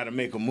waiting on a guy to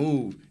make a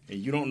move and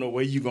you don't know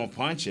where you're going to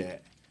punch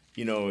at,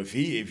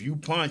 if you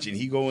punch and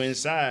he go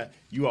inside,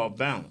 you off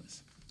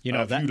balance.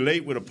 If you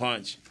late with a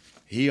punch,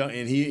 he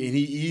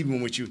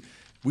even with you.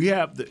 We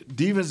have the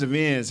defensive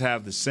ends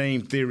have the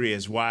same theory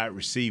as wide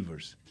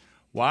receivers.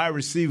 Wide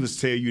receivers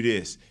tell you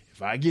this: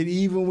 if I get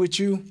even with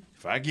you,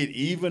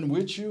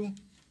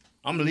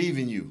 I'm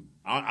leaving you.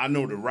 I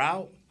know the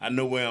route. I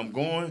know where I'm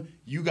going.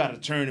 You got to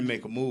turn and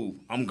make a move.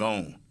 I'm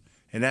gone.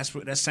 And that's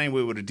the same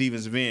way with the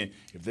defensive end.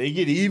 If they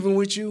get even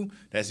with you,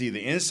 that's either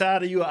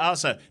inside of you or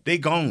outside. They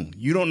gone.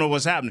 You don't know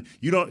what's happening.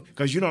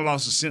 Because you don't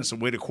lost a sense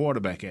of where the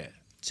quarterback at.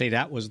 See,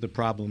 that was the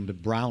problem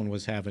that Brown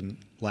was having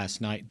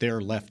last night. Their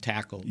left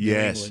tackle,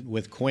 yes,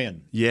 with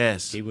Quinn.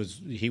 Yes, he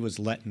was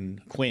letting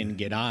Quinn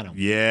get on him.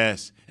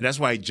 Yes, and that's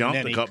why he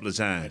jumped a couple of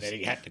times. And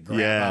he had to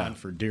grab on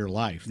for dear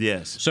life.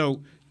 Yes. So,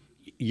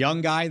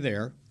 young guy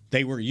there.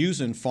 They were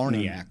using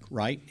Farniak,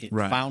 right?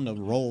 Right. Found a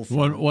role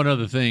for him. One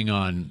other thing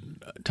on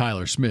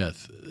Tyler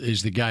Smith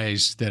is the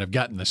guys that have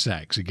gotten the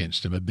sacks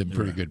against him have been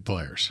pretty good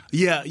players.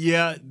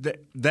 Yeah,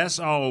 that's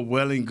all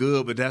well and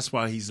good, but that's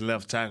why he's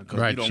left tackle,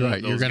 because you don't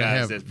want those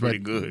guys that's pretty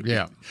good.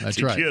 Yeah,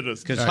 that's right.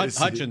 Because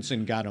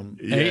Hutchinson got him.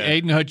 Yeah.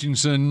 Aiden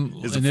Hutchinson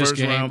in this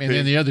game, and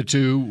then the other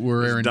two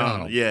were Aaron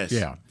Donald. Yes.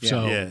 Yeah.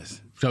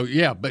 Yes.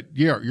 So but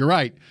you're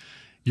right.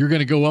 You're going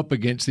to go up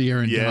against the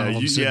Aaron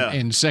Donalds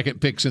and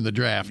second picks in the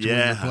draft when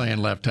you're playing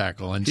left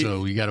tackle, and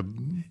so you got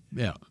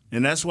to,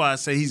 And that's why I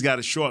say he's got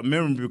a short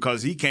memory,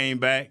 because he came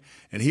back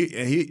and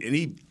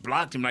he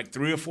blocked him like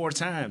 3 or 4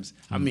 times.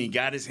 I mean,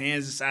 got his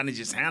hands inside and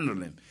just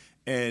handled him.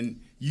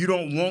 And you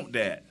don't want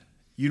that.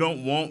 You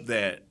don't want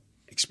that,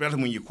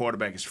 especially when your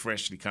quarterback is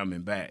freshly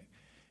coming back.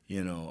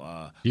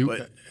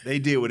 But they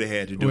did what they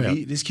had to do. Well,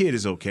 this kid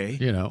is okay.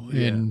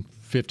 And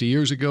 50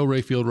 years ago,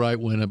 Rayfield Wright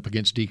went up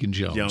against Deacon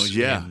Jones.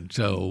 And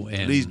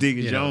at least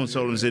Deacon Jones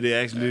told him that they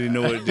actually didn't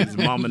know it. His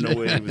mama know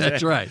where he was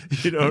That's at. right.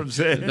 You know what I'm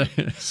saying?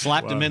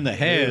 Slapped him in the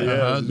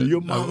head. Your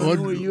mama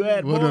knew where you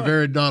at, boy. What if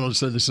Aaron Donald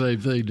said the same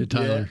thing to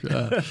Tyler?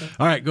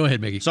 All right, go ahead,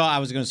 Mickey. So I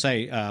was going to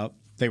say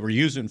they were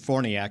using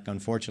Farniak.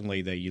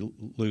 Unfortunately, they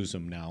lose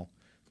him now.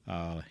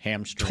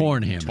 Hamstring.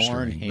 Torn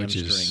hamstring, which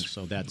is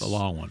so that's a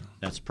long one.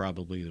 That's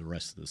probably the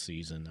rest of the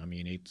season. I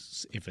mean,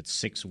 if it's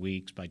 6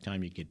 weeks, by the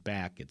time you get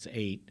back, it's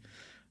 8.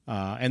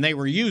 And they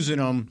were using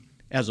him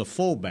as a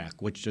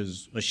fullback, which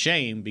is a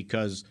shame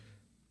because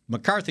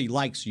McCarthy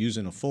likes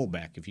using a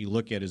fullback. If you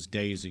look at his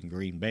days in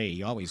Green Bay,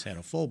 he always had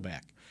a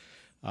fullback.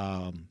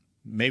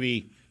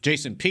 Maybe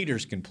Jason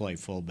Peters can play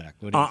fullback.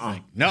 What do you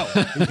think? No,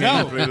 he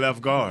can't play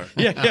left guard.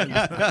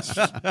 Yeah.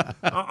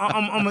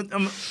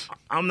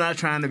 I'm not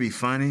trying to be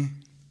funny.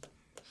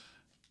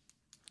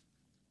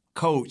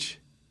 Coach,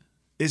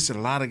 it's a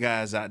lot of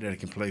guys out there that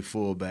can play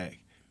fullback,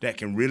 that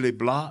can really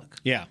block.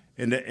 Yeah.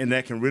 and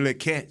that can really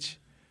catch.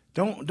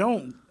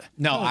 Don't.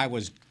 I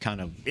was kind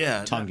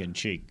of tongue in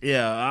cheek.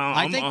 Yeah,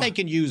 I think they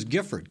can use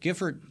Gifford.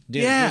 Gifford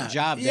did a good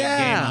job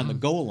that game on the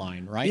goal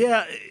line, right?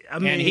 Yeah, I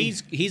mean, and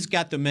he's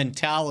got the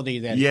mentality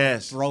that he'll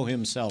throw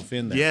himself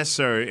in there. Yes,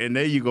 sir. And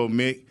there you go,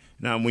 Mick.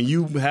 Now, when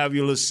you have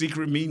your little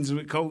secret meetings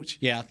with Coach,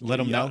 let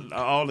them know.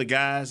 All the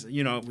guys,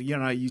 you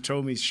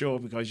told me to show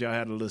up because y'all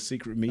had a little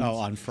secret meeting. Oh,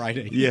 on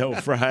Friday. Yeah,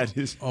 on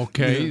Fridays.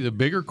 Okay, the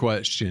bigger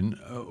question: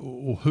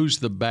 who's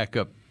the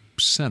backup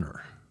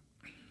center?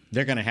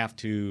 They're going to have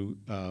to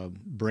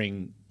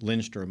bring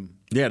Lindstrom.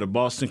 Yeah, the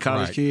Boston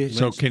College kid.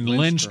 So can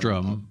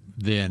Lindstrom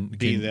then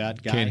be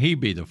that guy? Can he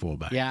be the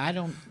fullback? Yeah, I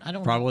don't.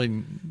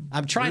 Probably.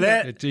 I'm trying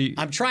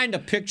to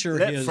picture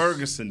let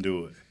Ferguson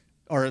do it.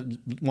 Or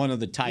one of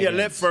the tight ends. Yeah,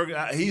 let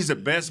Ferguson. He's the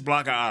best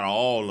blocker out of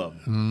all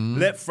of them.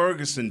 Let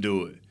Ferguson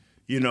do it.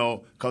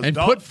 And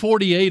put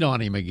 48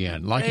 on him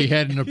again, like he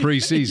had in the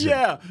preseason.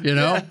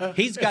 Yeah,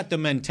 he's got the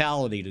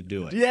mentality to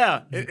do it.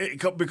 Yeah,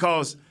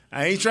 because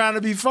I ain't trying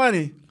to be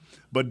funny,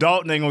 but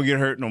Dalton ain't gonna get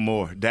hurt no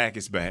more. Dak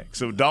is back,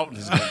 so Dalton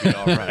is gonna be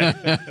all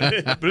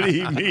right.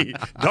 Believe me,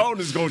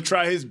 Dalton is gonna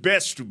try his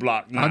best to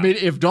block now. I mean,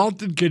 if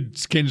Dalton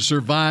can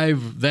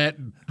survive that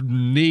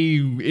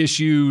knee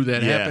issue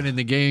that happened in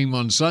the game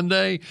on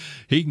Sunday,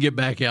 he can get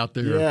back out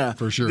there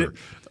for sure.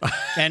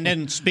 And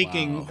then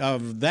speaking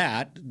of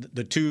that,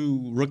 the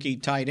two rookie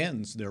tight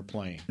ends they're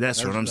playing.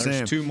 That's what I'm saying.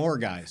 There's two more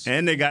guys.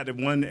 And they got the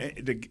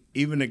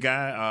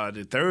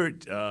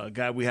third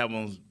guy we have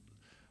on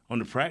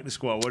the practice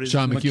squad. What is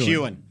Sean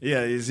McEwen?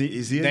 Yeah, is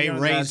he a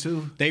young guy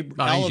too? They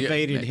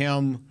elevated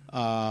him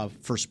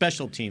for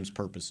special teams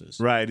purposes.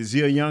 Right. Is he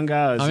a young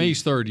guy?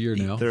 He's third year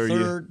now. Third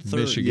year.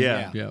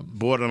 Michigan. Yeah.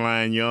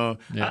 Borderline young.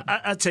 Yeah.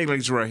 I take like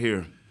this right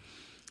here.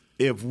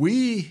 If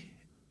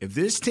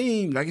this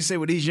team, like I say,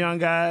 with these young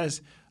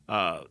guys,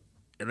 and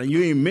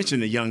you ain't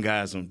mentioned the young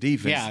guys on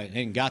defense. Yeah,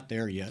 ain't got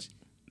there yet.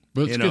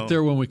 But let's get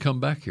there when we come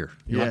back here.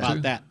 How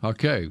about that?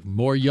 Okay,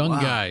 more young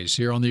guys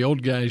here on the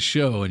Old Guys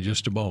Show in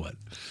just a moment.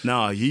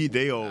 No,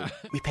 they old.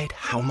 We paid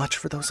how much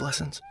for those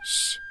lessons?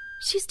 Shh,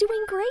 she's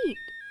doing great.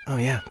 Oh,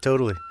 yeah,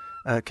 totally.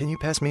 Can you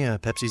pass me a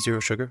Pepsi Zero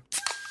Sugar?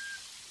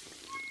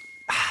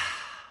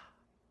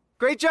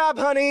 Great job,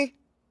 honey!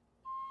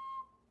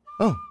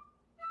 Oh,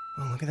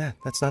 look at that.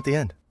 That's not the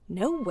end.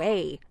 No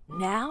way.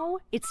 Now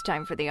it's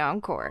time for the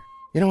encore.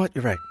 You know what?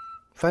 You're right.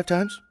 5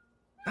 times?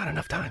 Not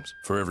enough times.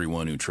 For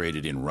everyone who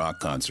traded in rock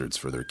concerts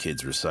for their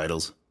kids'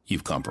 recitals,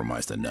 you've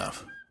compromised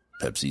enough.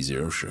 Pepsi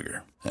Zero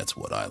Sugar. That's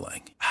what I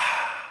like.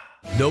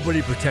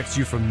 Nobody protects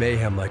you from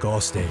mayhem like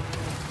Allstate.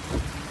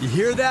 You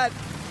hear that?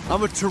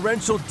 I'm a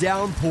torrential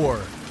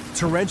downpour.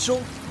 Torrential?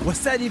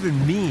 What's that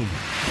even mean?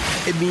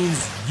 It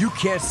means you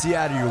can't see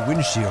out of your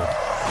windshield.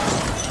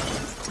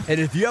 And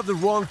if you have the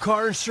wrong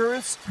car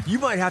insurance, you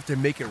might have to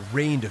make it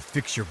rain to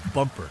fix your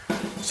bumper.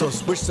 So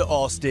switch to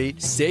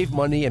Allstate, save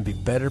money, and be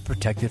better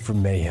protected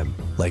from mayhem,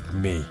 like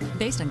me.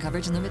 Based on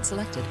coverage and limits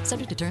selected,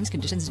 subject to terms,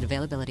 conditions, and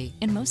availability.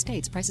 In most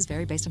states, prices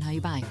vary based on how you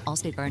buy.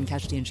 Allstate Bar and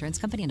Casualty Insurance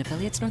Company and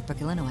affiliates,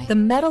 Northbrook, Illinois. The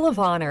Medal of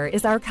Honor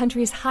is our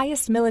country's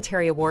highest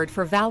military award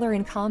for valor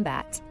in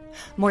combat.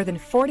 More than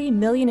 40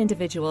 million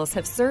individuals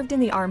have served in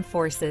the armed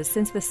forces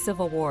since the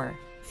Civil War.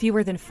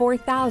 Fewer than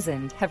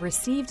 4,000 have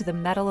received the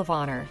Medal of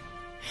Honor.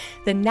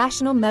 The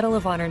National Medal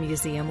of Honor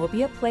Museum will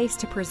be a place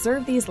to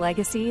preserve these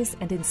legacies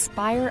and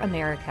inspire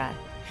America.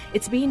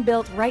 It's being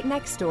built right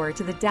next door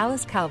to the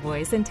Dallas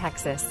Cowboys in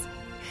Texas.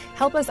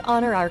 Help us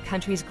honor our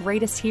country's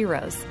greatest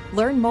heroes.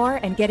 Learn more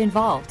and get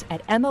involved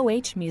at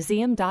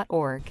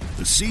mohmuseum.org.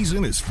 The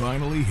season is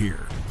finally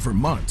here. For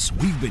months,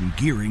 we've been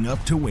gearing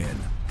up to win.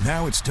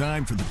 Now it's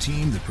time for the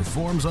team that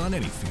performs on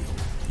any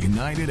field,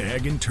 United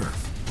Ag and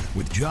Turf.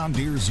 With John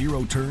Deere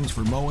Zero Turns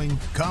for mowing,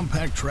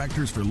 compact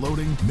tractors for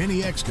loading,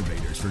 mini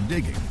excavators for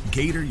digging,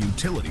 Gator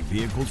utility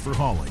vehicles for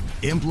hauling,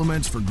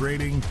 implements for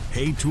grading,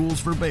 hay tools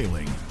for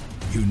baling.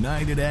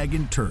 United Ag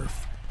and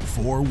Turf,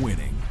 for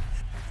winning.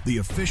 The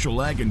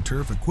official Ag and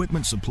Turf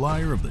equipment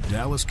supplier of the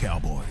Dallas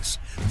Cowboys.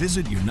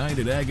 Visit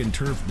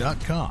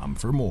UnitedAgAndTurf.com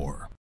for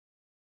more.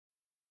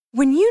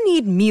 When you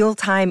need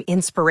mealtime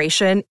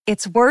inspiration,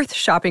 it's worth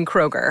shopping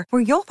Kroger,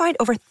 where you'll find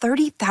over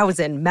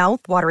 30,000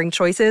 mouth-watering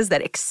choices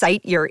that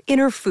excite your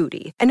inner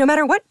foodie. And no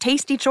matter what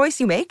tasty choice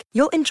you make,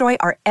 you'll enjoy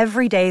our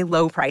everyday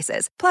low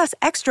prices, plus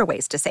extra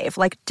ways to save,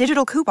 like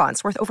digital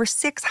coupons worth over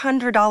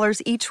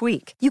 $600 each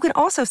week. You can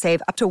also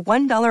save up to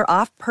 $1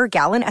 off per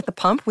gallon at the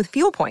pump with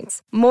fuel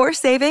points. More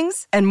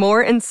savings and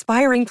more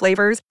inspiring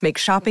flavors make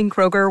shopping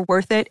Kroger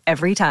worth it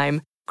every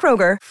time.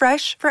 Kroger,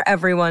 fresh for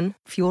everyone.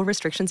 Fuel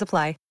restrictions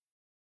apply.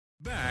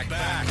 Back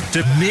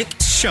to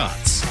Mixed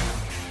Shots.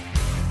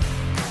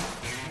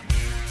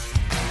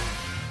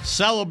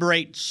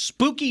 Celebrate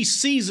spooky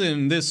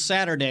season this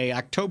Saturday,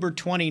 October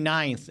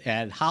 29th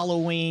at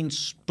Halloween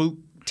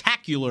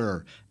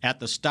Spooktacular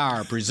at the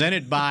Star,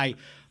 presented by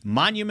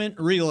Monument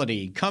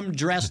Realty. Come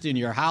dressed in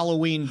your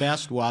Halloween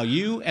best while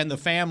you and the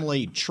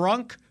family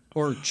trunk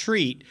or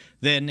treat,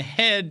 then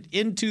head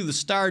into the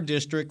Star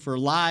District for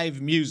live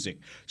music,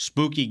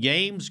 spooky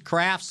games,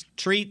 crafts,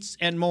 treats,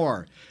 and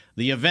more.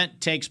 The event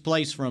takes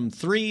place from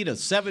 3 to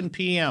 7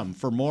 p.m.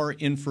 For more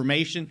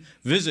information,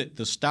 visit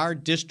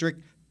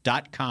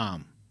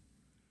thestardistrict.com.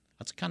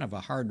 That's kind of a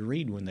hard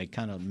read when they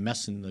kind of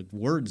messing the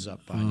words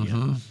up on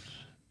you.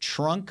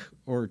 Trunk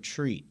or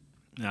treat?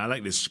 I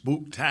like the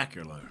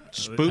spooktacular.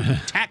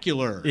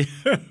 Spooktacular.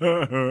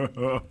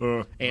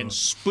 And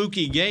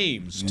spooky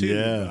games,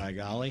 too, by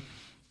golly.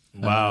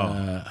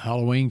 Wow.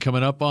 Halloween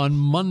coming up on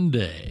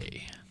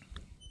Monday.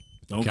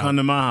 Don't come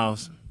to my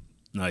house.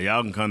 No,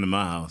 y'all can come to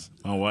my house.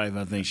 My wife,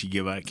 I think she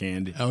give out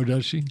candy. Oh,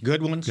 does she?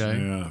 Good ones?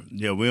 Okay.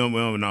 Yeah, we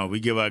don't know.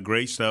 We give out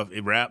great stuff.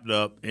 It wrapped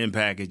up in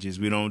packages.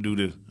 We don't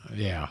do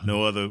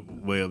no other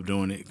way of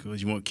doing it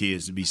because you want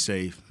kids to be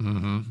safe.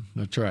 Mm-hmm.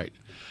 That's right.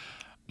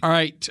 All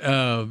right,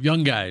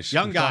 young guys.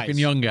 We're talking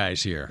young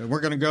guys here.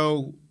 We're going to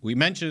go, we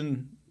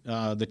mentioned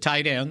the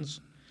tight ends,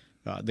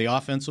 the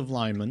offensive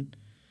linemen,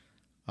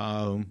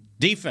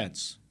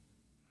 defense.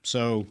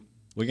 So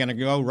we're going to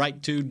go right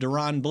to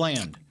Deron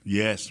Bland.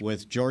 Yes.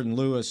 With Jordan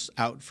Lewis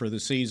out for the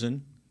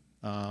season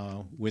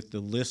with the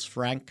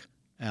Lisfranc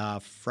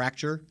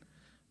fracture.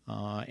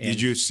 Did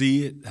you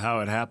see it,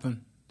 how it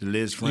happened, the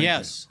Lisfranc?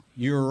 Yes,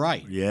 you're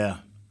right. Yeah.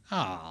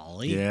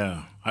 Golly.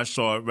 Yeah. I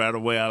saw it right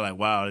away. I was like,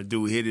 wow, the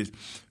dude hit it.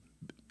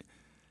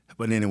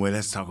 But anyway,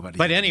 let's talk about it.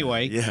 But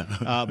anyway,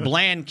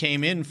 Bland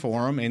came in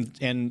for him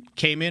and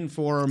came in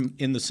for him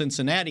in the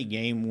Cincinnati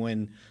game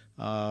when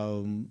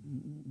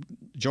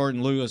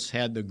Jordan Lewis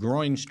had the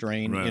groin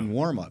strain in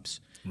warm-ups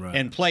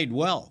and played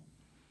well.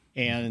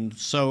 And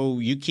so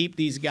you keep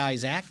these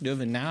guys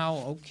active, and now,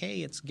 okay,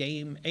 it's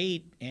game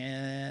 8,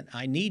 and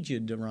I need you,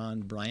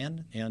 Deron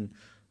Bland. And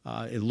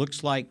it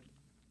looks like,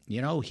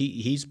 you know,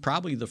 he's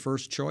probably the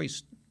first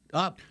choice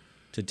up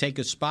to take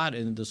a spot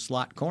in the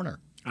slot corner.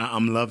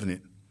 I'm loving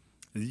it.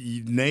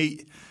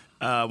 Nate,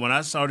 when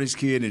I saw this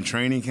kid in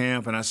training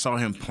camp and I saw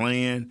him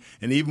playing,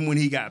 and even when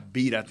he got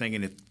beat, I think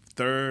in the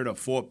 3rd or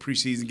 4th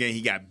preseason game,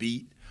 he got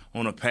beat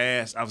on a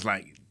pass. I was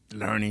like,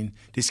 learning.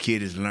 This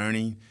kid is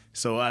learning.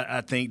 So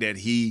I think that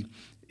he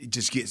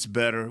just gets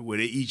better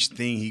with each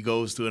thing he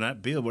goes through. And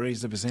Bill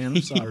raised up his hand.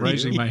 I'm sorry.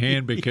 Raising my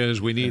hand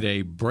because we need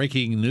a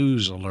breaking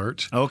news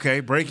alert. Okay,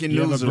 breaking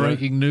you news have a alert.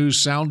 breaking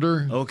news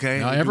sounder? Okay.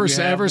 Now,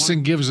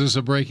 Everson gives us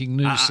a breaking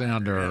news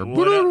sounder.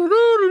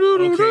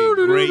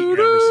 Okay, great,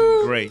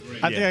 Everson, great.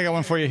 I think I got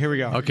one for you. Here we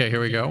go. Okay,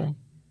 here we go.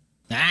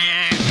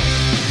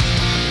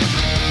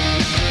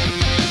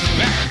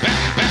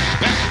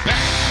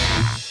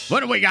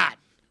 What do we got?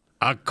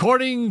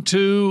 According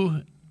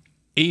to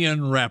Ian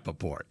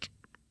Rappaport,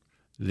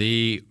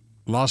 the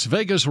Las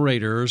Vegas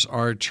Raiders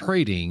are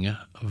trading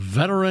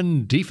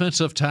veteran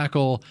defensive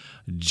tackle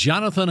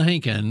Jonathan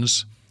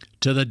Hankins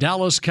to the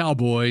Dallas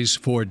Cowboys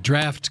for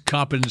draft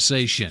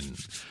compensation.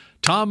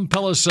 Tom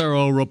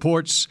Pelissero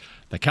reports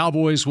the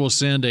Cowboys will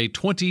send a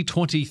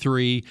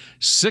 2023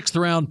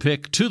 sixth-round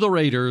pick to the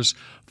Raiders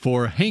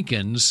for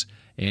Hankins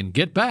and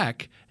get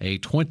back a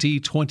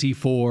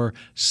 2024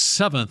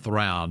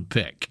 seventh-round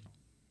pick.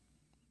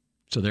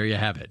 So there you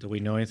have it. Do we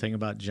know anything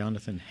about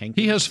Jonathan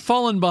Hankins? He has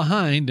fallen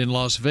behind in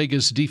Las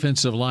Vegas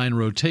defensive line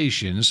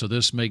rotation, so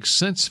this makes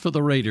sense for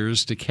the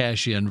Raiders to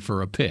cash in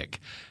for a pick.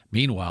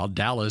 Meanwhile,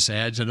 Dallas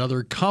adds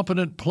another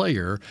competent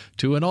player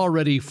to an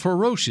already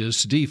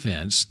ferocious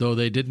defense, though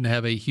they didn't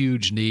have a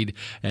huge need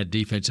at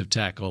defensive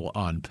tackle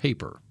on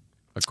paper,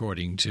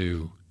 according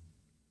to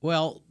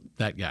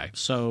that guy.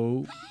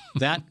 So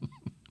that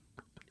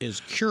is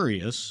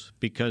curious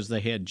because they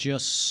had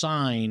just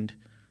signed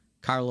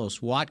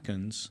Carlos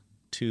Watkins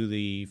to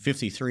the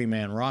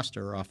 53-man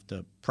roster off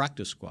the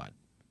practice squad.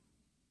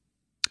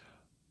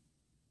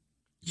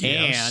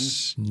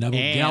 Yes, Neville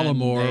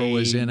Gallimore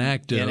was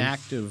inactive.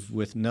 Inactive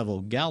with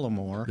Neville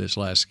Gallimore this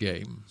last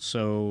game.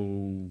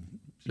 So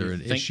is there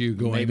an issue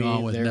going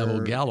on with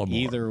Neville Gallimore?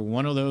 Either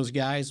one of those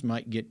guys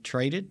might get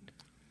traded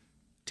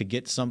to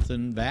get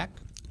something back.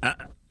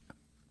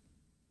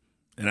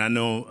 And I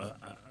know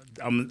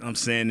I'm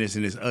saying this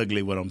and it's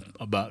ugly what I'm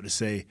about to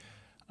say.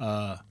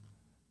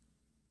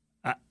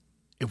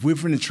 If we're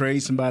going to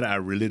trade somebody, I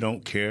really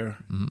don't care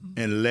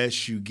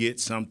unless you get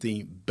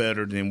something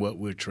better than what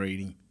we're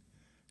trading.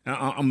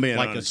 I'm being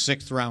like honest. A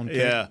sixth-round pick?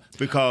 Yeah,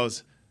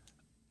 because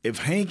if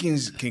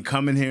Hankins can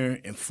come in here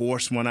and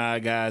force one of our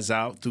guys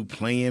out through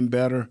playing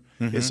better,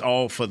 it's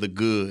all for the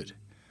good.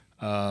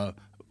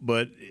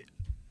 But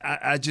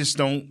I just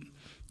don't,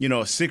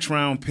 a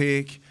sixth-round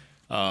pick,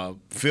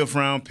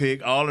 fifth-round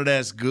pick, all of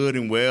that's good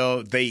and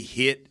well. They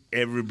hit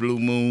every blue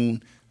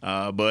moon.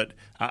 But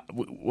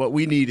what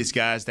we need is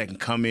guys that can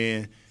come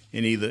in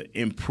and either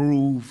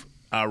improve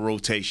our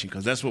rotation,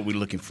 because that's what we're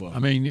looking for. I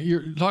mean,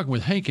 you're talking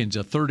with Hankins,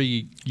 a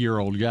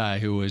 30-year-old guy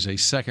who was a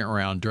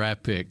second-round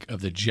draft pick of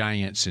the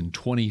Giants in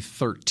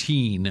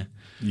 2013.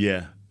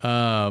 Yeah.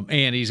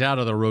 And he's out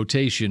of the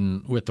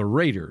rotation with the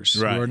Raiders,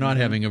 who are not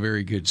having a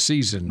very good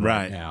season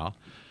right now.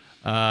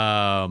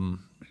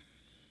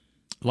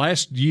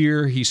 Last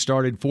year, he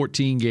started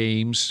 14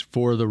 games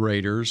for the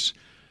Raiders,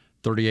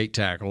 38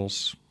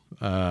 tackles.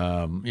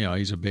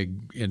 He's a big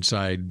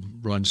inside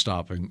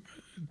run-stopping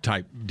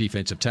type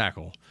defensive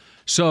tackle.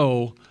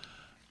 So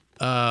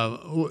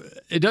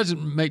it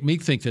doesn't make me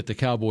think that the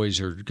Cowboys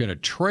are going to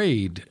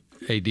trade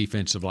a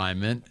defensive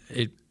lineman.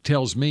 It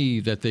tells me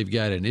that they've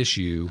got an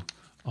issue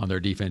on their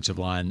defensive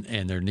line,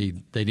 and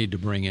they need to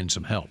bring in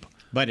some help.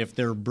 But if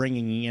they're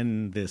bringing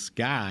in this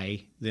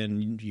guy,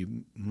 then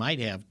you might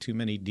have too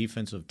many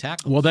defensive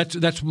tackles. Well,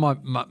 that's my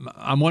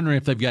I'm wondering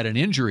if they've got an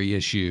injury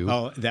issue.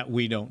 Oh, that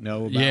we don't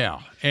know about. Yeah,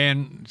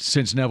 and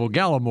since Neville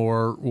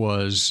Gallimore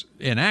was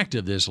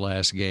inactive this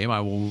last game,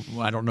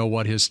 I don't know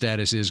what his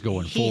status is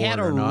going forward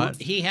or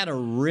not. He had a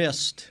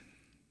wrist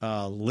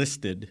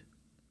listed,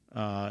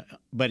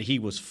 but he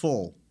was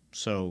full.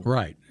 So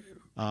right,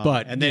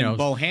 but and then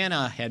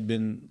Bohanna had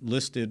been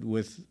listed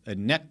with a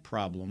neck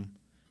problem.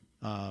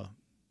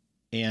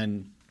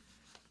 And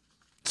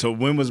so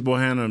when was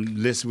Bohanna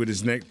listed with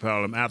his neck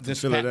problem? After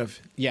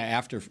Philadelphia?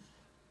 After.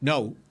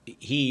 No,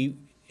 he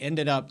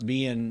ended up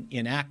being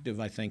inactive,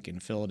 I think,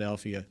 in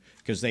Philadelphia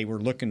because they were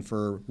looking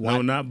for.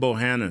 No, not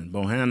Bohannon.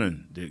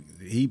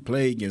 Bohannon, he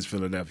played against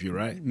Philadelphia,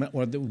 right?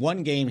 Well, the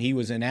one game he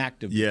was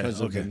inactive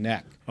because of the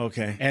neck.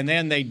 Okay. And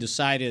then they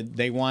decided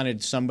they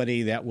wanted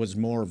somebody that was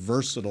more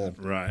versatile,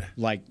 right?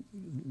 Like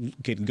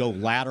could go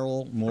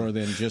lateral more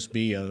than just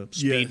be a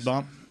speed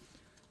bump.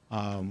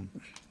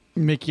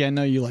 Mickey, I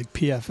know you like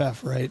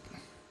PFF, right?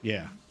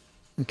 Yeah.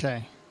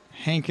 Okay.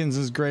 Hankins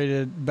is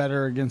graded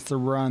better against the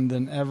run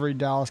than every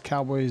Dallas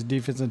Cowboys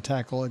defensive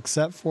tackle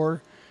except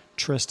for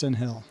Tristan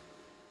Hill.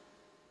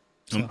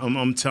 So.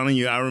 I'm telling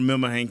you, I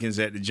remember Hankins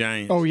at the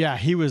Giants. Oh, yeah.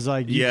 He was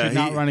like, you could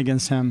not run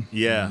against him.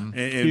 Yeah. Mm-hmm.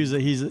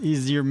 And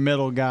he's your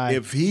middle guy.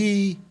 If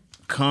he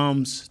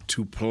comes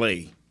to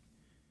play,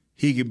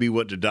 he could be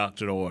what the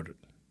doctor ordered.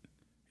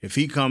 If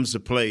he comes to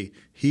play,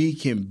 he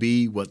can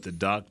be what the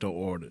doctor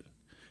ordered.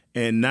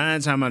 And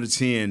 9 times out of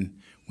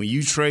 10, when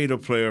you trade a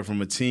player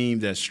from a team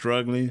that's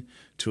struggling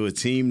to a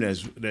team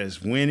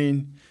that's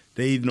winning,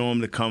 they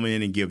normally come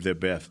in and give their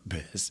best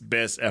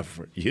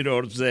effort. You know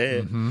what I'm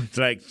saying? Mm-hmm. It's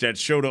like that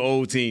show the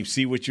old team,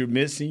 see what you're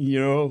missing, you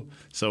know?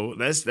 So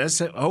I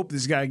hope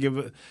this guy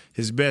give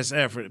his best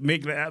effort.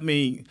 I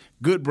mean,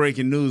 good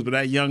breaking news, but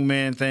that young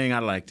man thing, I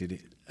liked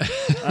it.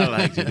 I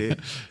liked it.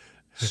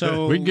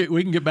 So we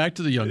can get back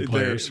to the young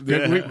players.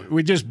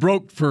 We just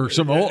broke for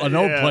an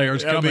old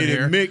players coming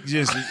here. Mick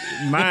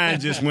mine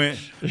just went.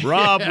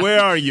 Rob,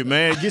 where are you,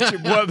 man? Get your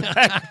boy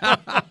back.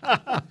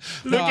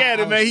 Look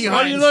at him, man. He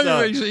hunting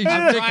stuff. He's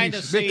trying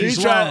to see.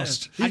 He's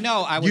lost. I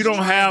know. You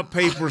don't have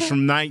papers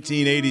from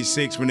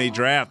 1986 when they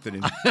drafted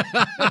him.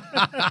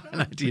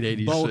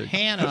 1986.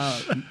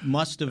 Bohanna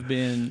must have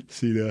been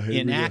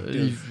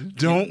inactive.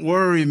 Don't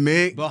worry,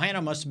 Mick.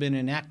 Bohanna must have been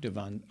inactive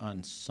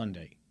on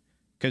Sunday.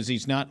 Because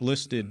he's not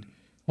listed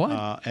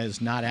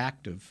as not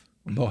active.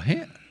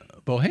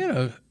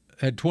 Bohanna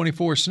had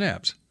 24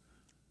 snaps.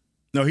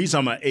 No, he's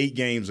talking about 8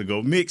 games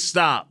ago. Mick,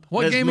 stop.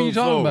 What game are you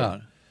talking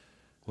about?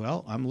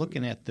 Well, I'm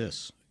looking at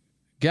this.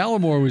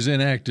 Gallimore was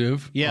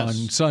inactive on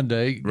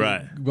Sunday.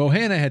 Right.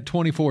 Bohanna had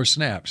 24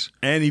 snaps.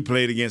 And he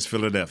played against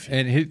Philadelphia.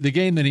 And the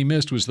game that he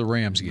missed was the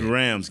Rams game. The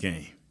Rams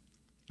game.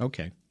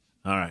 Okay.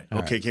 All right.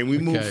 Okay, can we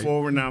move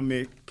forward now,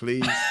 Mick,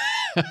 please?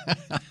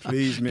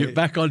 Please, Mick. Get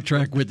back on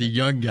track with the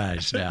young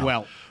guys now.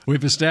 Well,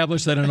 we've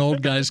established that an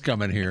old guy's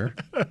coming here.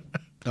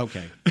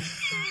 Okay.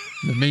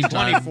 In the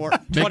meantime,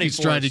 Mickey's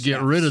trying to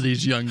get rid of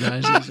these young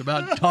guys he's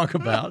about to talk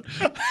about.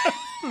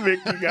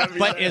 Mick, you got me.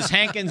 But is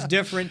Hankins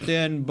different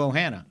than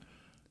Bohanna?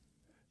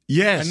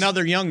 Yes.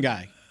 Another young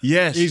guy.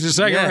 Yes. He's a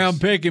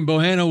second-round pick, and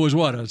Bohanna was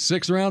what, a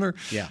 6th-rounder?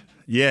 Yeah.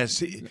 Yes.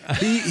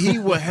 He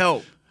will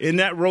help in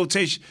that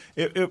rotation.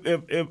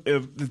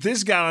 If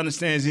this guy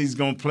understands he's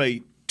going to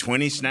play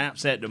 20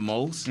 snaps at the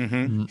most,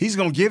 he's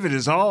going to give it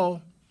his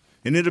all,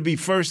 and it'll be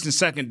first and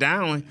second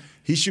down.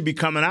 He should be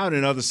coming out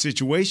in other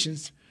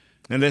situations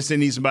unless they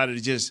need somebody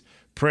to just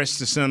press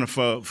the center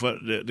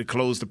to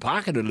close the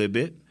pocket a little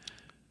bit.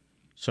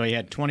 So he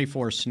had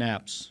 24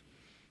 snaps.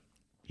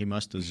 He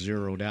must have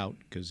zeroed out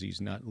because he's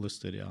not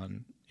listed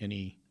on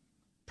any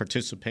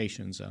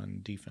participations on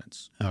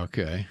defense.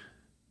 Okay.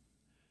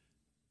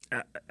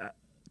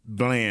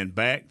 Bland,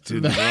 back to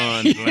the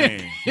run,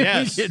 Bland.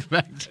 Yes. Get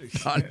back to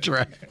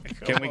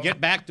contract. Can we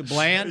get back to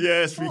Bland?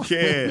 Yes, we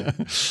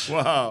can.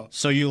 Wow.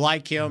 So you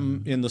like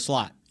him in the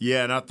slot?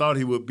 Yeah, and I thought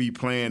he would be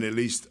playing at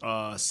least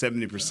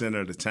 70%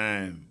 of the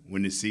time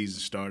when the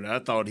season started. I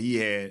thought he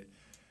had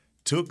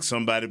took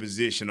somebody's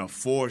position or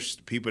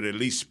forced people to at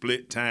least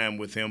split time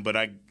with him. But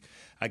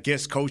I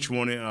guess Coach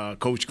wanted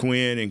Coach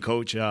Quinn and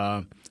Coach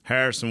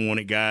Harrison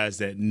wanted guys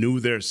that knew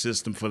their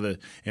system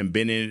and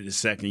been in it the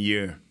second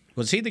year.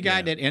 Was he the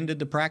guy that ended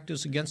the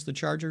practice against the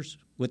Chargers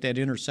with that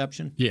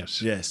interception?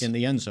 Yes. Yes. In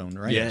the end zone,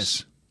 right?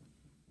 Yes.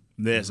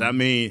 Yes. I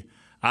mean,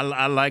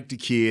 I like the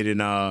kid,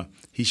 and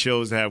he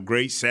shows to have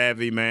great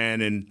savvy,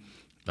 man. And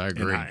I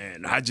agree.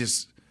 And I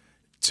just,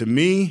 to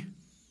me,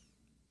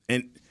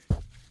 and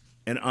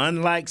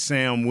unlike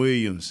Sam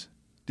Williams,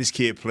 this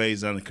kid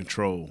plays under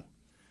control.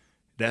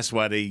 That's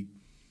why they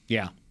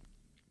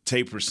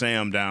taper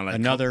Sam down like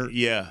another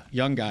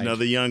young guy.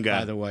 Another young guy.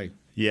 By the way.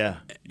 Yeah.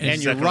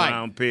 And you're right.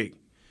 Second-round pick.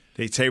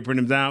 They tapered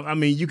him down. I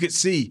mean, you could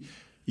see,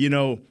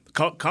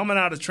 coming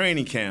out of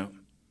training camp,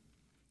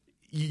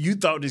 you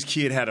thought this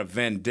kid had a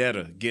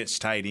vendetta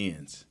against tight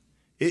ends.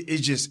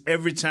 It's just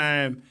every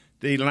time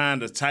they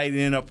lined a tight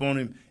end up on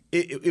him,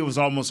 it was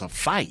almost a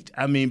fight.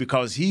 I mean,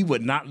 because he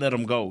would not let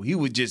him go. He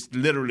would just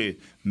literally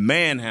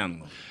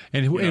manhandle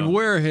him. And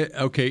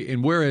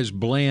where has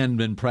Bland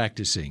been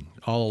practicing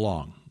all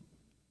along?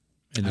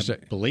 I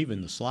believe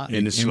in the slot.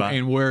 In the slot.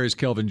 And where has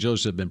Kelvin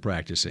Joseph been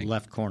practicing?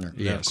 Left corner.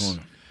 Yes. Left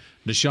corner.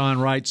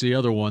 Deshaun Wright's the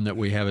other one that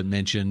we haven't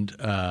mentioned,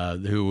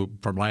 who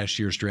from last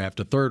year's draft,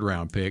 a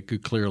third-round pick, who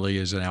clearly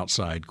is an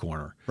outside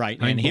corner. Right.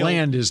 I mean,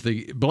 Bland is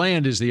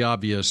the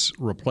obvious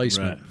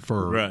replacement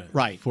for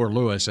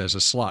Lewis as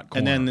a slot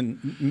corner. And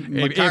then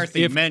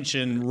McCarthy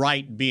mentioned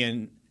Wright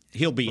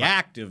he'll be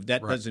active.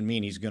 That doesn't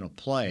mean he's going to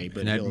play,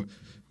 but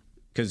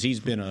because he's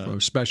been a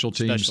special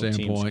team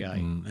standpoint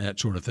and that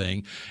sort of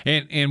thing.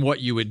 And what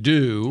you would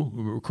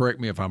do,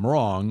 correct me if I'm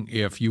wrong,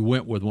 if you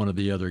went with one of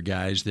the other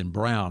guys, then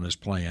Brown is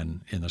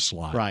playing in the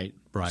slot. Right.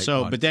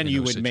 So, but then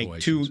you would make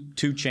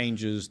two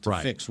changes to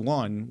fix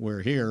one, where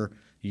here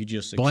you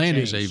just exchange. Bland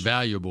is a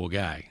valuable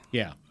guy.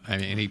 Yeah. I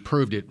mean, and he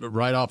proved it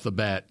right off the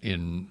bat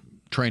in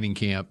training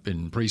camp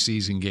and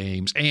preseason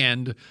games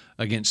and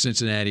against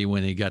Cincinnati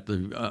when he got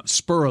the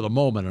spur of the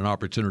moment an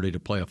opportunity to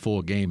play a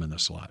full game in the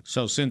slot.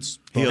 So since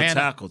he'll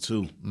tackle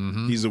too.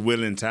 Mm-hmm. He's a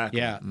willing tackler.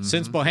 Yeah. Mm-hmm.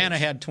 Since Bohanna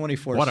had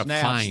 24 what snaps. What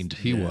a find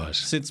he was.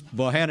 Since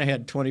Bohanna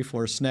had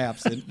 24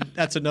 snaps,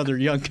 that's another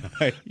young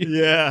guy.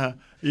 Yeah.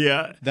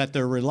 That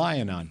they're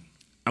relying on.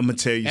 I'm going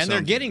to tell you something.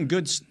 And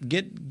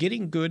they're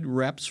getting good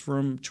reps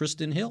from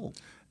Tristan Hill.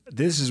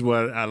 This is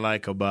what I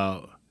like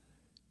about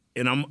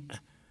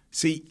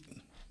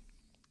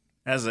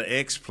as an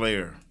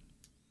ex-player,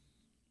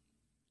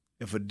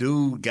 if a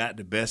dude got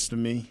the best of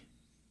me,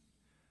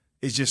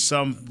 it's just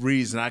some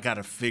reason I got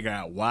to figure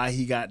out why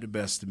he got the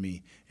best of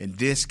me, and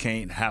this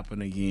can't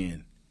happen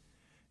again.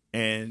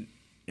 And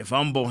if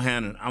I'm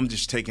Bohannon, I'm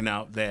just taking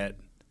out that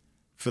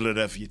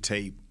Philadelphia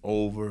tape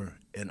over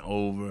and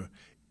over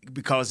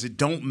because it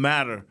don't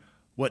matter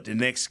what the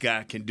next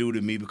guy can do to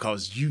me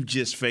because you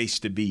just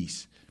faced the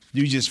beast.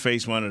 You just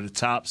faced one of the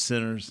top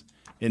centers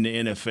in the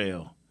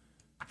NFL.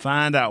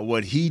 Find out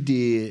what he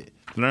did,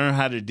 learn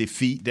how to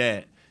defeat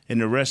that, and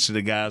the rest of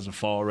the guys will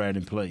fall right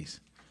in place.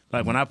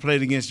 Like when I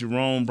played against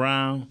Jerome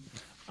Brown,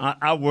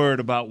 I worried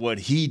about what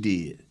he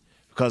did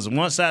because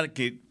once I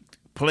could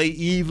play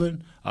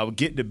even, I would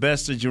get the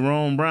best of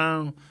Jerome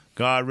Brown,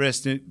 God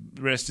rest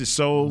his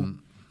soul,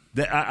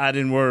 I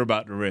didn't worry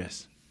about the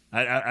rest.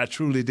 I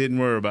truly didn't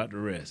worry about the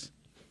rest.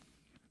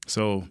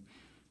 So,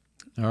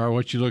 all right,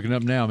 what you looking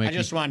up now, Mickey? I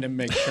just wanted to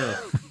make sure.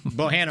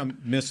 Bohanna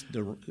missed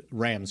the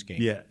Rams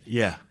game.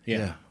 Yeah.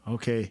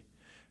 Okay.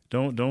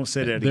 Don't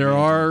say that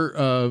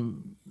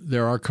again.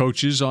 There are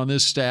coaches on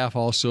this staff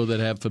also that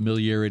have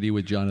familiarity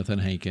with Jonathan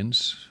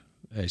Hankins,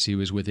 as he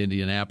was with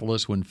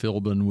Indianapolis when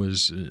Philbin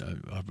was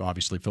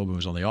obviously Philbin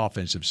was on the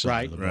offensive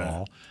side of the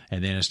ball,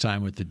 and then his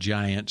time with the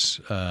Giants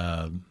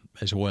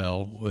as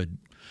well.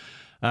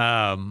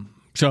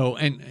 So,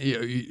 and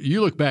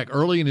you look back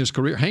early in his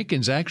career,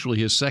 Hankins actually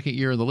his second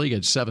year in the league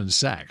had 7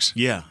 sacks.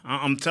 Yeah,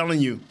 I'm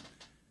telling you,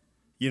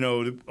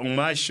 on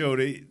my show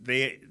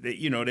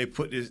they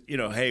put this,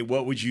 hey,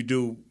 what would you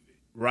do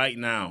right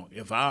now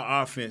if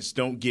our offense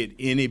don't get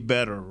any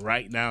better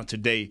right now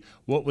today?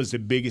 What was the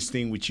biggest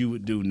thing which you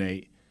would do,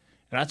 Nate?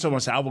 And I told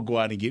myself I would go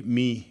out and get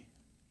me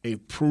a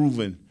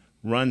proven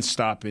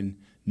run-stopping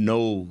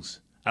nose.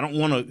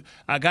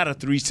 I got a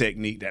 3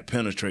 technique that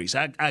penetrates.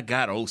 I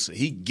got Osa.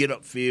 He get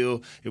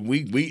upfield, and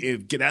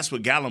that's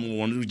what Gallimore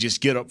wanted to do, just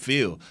get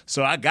upfield.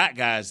 So I got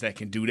guys that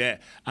can do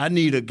that. I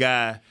need a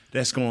guy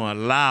that's going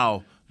to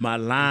allow my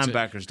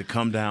linebackers to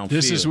come downfield.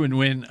 This is when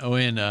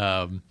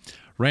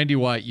Randy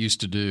White used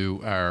to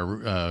do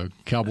our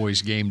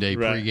Cowboys game day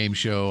pregame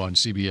show on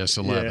CBS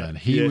 11.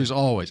 He was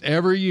always,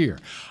 every year,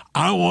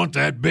 I want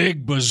that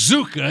big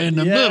bazooka in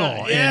the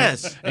middle.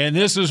 Yes. And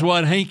this is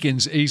what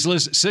Hankins, he's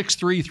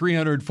 6'3",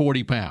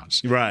 340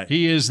 pounds. Right.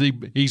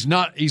 He's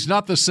not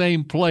the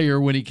same player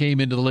when he came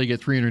into the league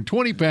at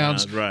 320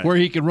 pounds where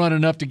he could run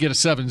enough to get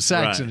 7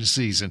 sacks in a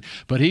season.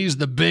 But he's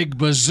the big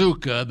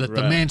bazooka that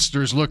the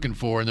Manster's looking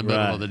for in the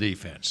middle of the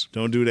defense.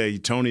 Don't do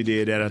that. Tony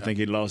did that. I think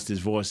he lost his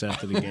voice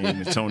after the game.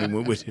 And Tony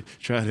went with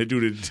trying to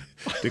do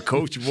the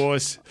coach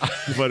voice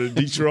for the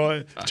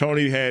Detroit.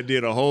 Tony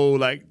did a whole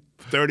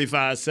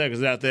 35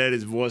 seconds after that,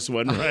 his voice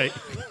wasn't right.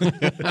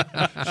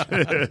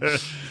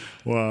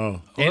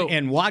 Wow.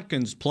 And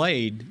Watkins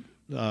played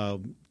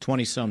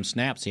 20-some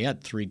snaps. He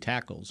had 3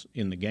 tackles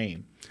in the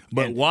game.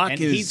 But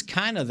Watkins, and he's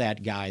kind of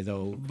that guy,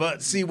 though.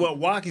 But see, what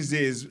Watkins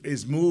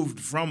is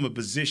moved from a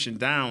position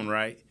down,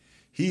 right?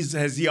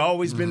 Has he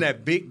always been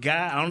that big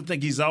guy? I don't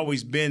think he's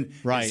always been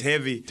as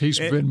heavy. He's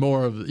been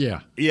more of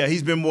Yeah,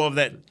 he's been more of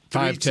that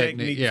 5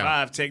 technique.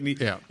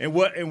 Yeah. And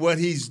what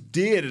he's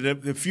did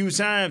a few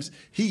times,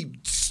 he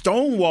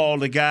stonewalled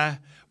the guy,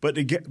 but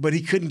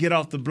he couldn't get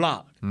off the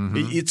block.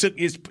 Mm-hmm.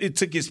 It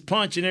took his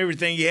punch and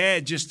everything he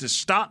had just to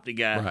stop the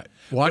guy. Right.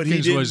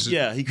 Watkins he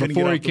couldn't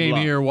before get he off the came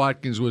block. here.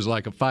 Watkins was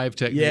like a 5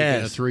 technique and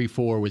a Yes.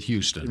 3-4 with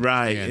Houston.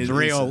 Right. And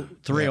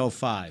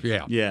 305.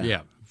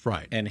 Yeah.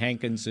 Right. And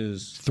Hankins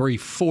is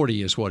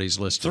 340 is what he's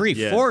listed.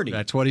 340.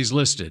 That's what he's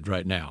listed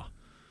right now.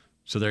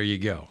 So there you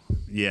go.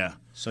 Yeah.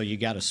 So you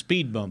got a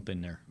speed bump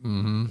in there.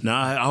 Mm-hmm.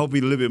 Now I hope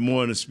he's a little bit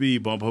more than a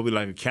speed bump. I hope he's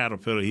like a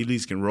caterpillar. He at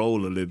least can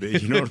roll a little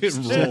bit. You know what I'm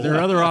saying? Their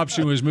other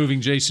option was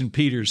moving Jason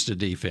Peters to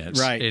defense.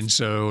 Right. And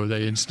so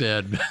they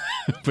instead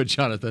put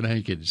Jonathan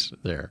Hankins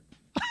there.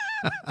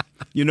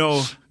 You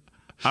know,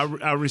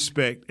 I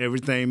respect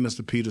everything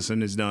Mr.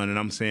 Peterson has done, and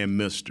I'm saying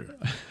Mr.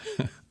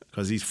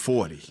 because he's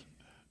 40.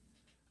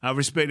 I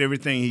respect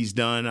everything he's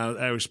done.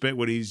 I respect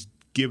what he's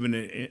given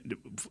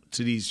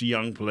to these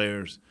young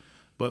players.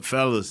 But,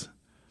 fellas,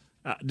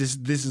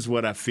 this is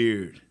what I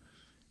feared.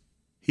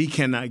 He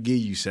cannot give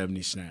you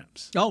 70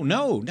 snaps. Oh,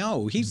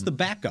 no. He's the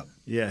backup.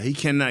 Yeah, he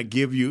cannot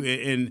give you –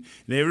 and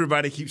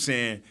everybody keeps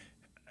saying,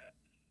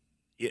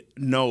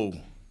 no.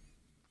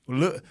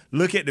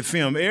 Look at the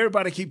film.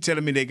 Everybody keep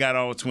telling me they got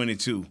all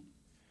 22.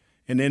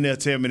 And then they'll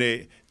tell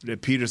me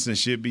that Peterson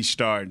should be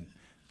starting.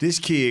 This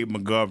kid,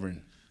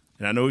 McGovern,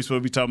 and I know he's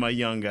supposed to be talking about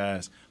young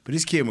guys, but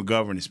this kid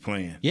McGovern is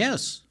playing.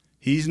 Yes.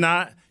 He's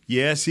not –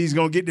 yes, he's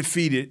going to get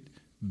defeated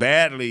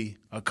badly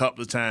a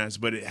couple of times,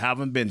 but it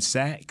haven't been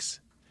sacks.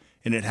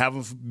 And it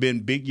haven't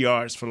been big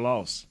yards for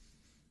loss.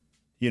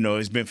 You know,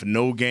 it's been for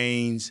no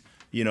gains,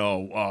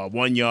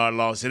 1 yard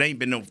loss. It ain't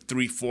been no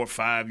 3, 4,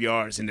 5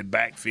 yards in the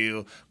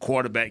backfield.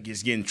 Quarterback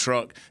gets getting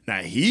trucked.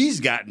 Now, he's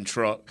gotten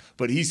trucked,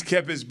 but he's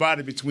kept his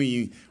body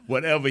between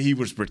whatever he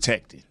was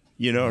protecting.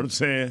 You know what I'm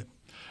saying?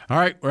 All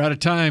right, we're out of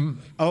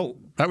time. Oh.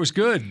 That was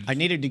good. I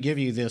needed to give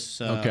you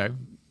this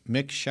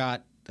Mick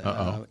Schott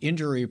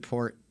injury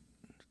report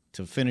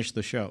to finish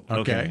the show.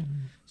 Okay.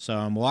 So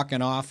I'm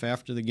walking off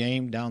after the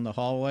game down the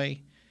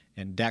hallway,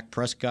 and Dak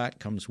Prescott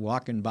comes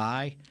walking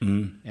by,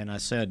 and I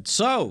said,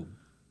 "So,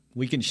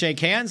 we can shake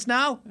hands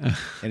now?"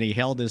 And he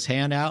held his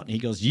hand out, and he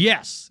goes,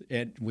 "Yes."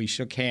 And we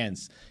shook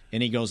hands.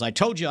 And he goes, "I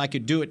told you I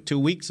could do it 2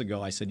 weeks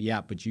ago." I said, "Yeah,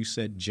 but you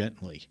said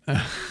gently."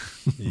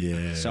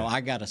 Yeah. So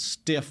I got a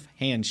stiff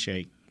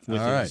handshake with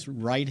his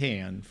right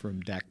hand from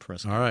Dak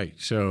Prescott. All right,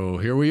 so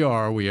here we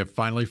are. We have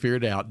finally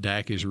figured out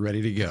Dak is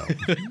ready to go.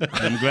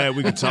 I'm glad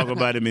we can talk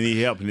about him and he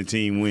helping the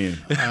team win.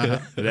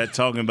 That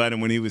talking about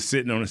him when he was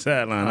sitting on the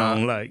sideline, I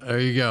don't like. There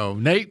you go.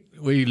 Nate,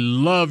 we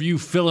love you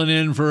filling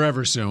in for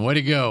Everson. Way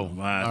to go.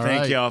 Wow,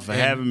 thank y'all for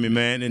having me,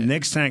 man. And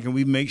next time, can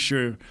we make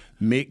sure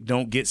Mick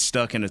don't get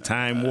stuck in a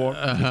time warp?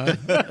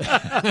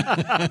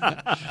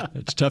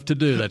 It's tough to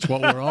do. That's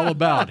what we're all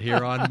about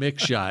here on Mick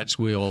Shots.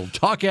 We'll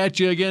talk at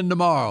you again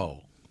tomorrow.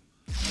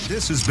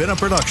 This has been a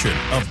production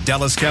of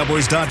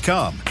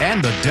DallasCowboys.com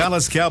and the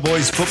Dallas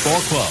Cowboys Football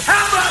Club.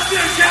 How about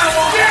this,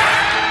 Cowboys? Yeah!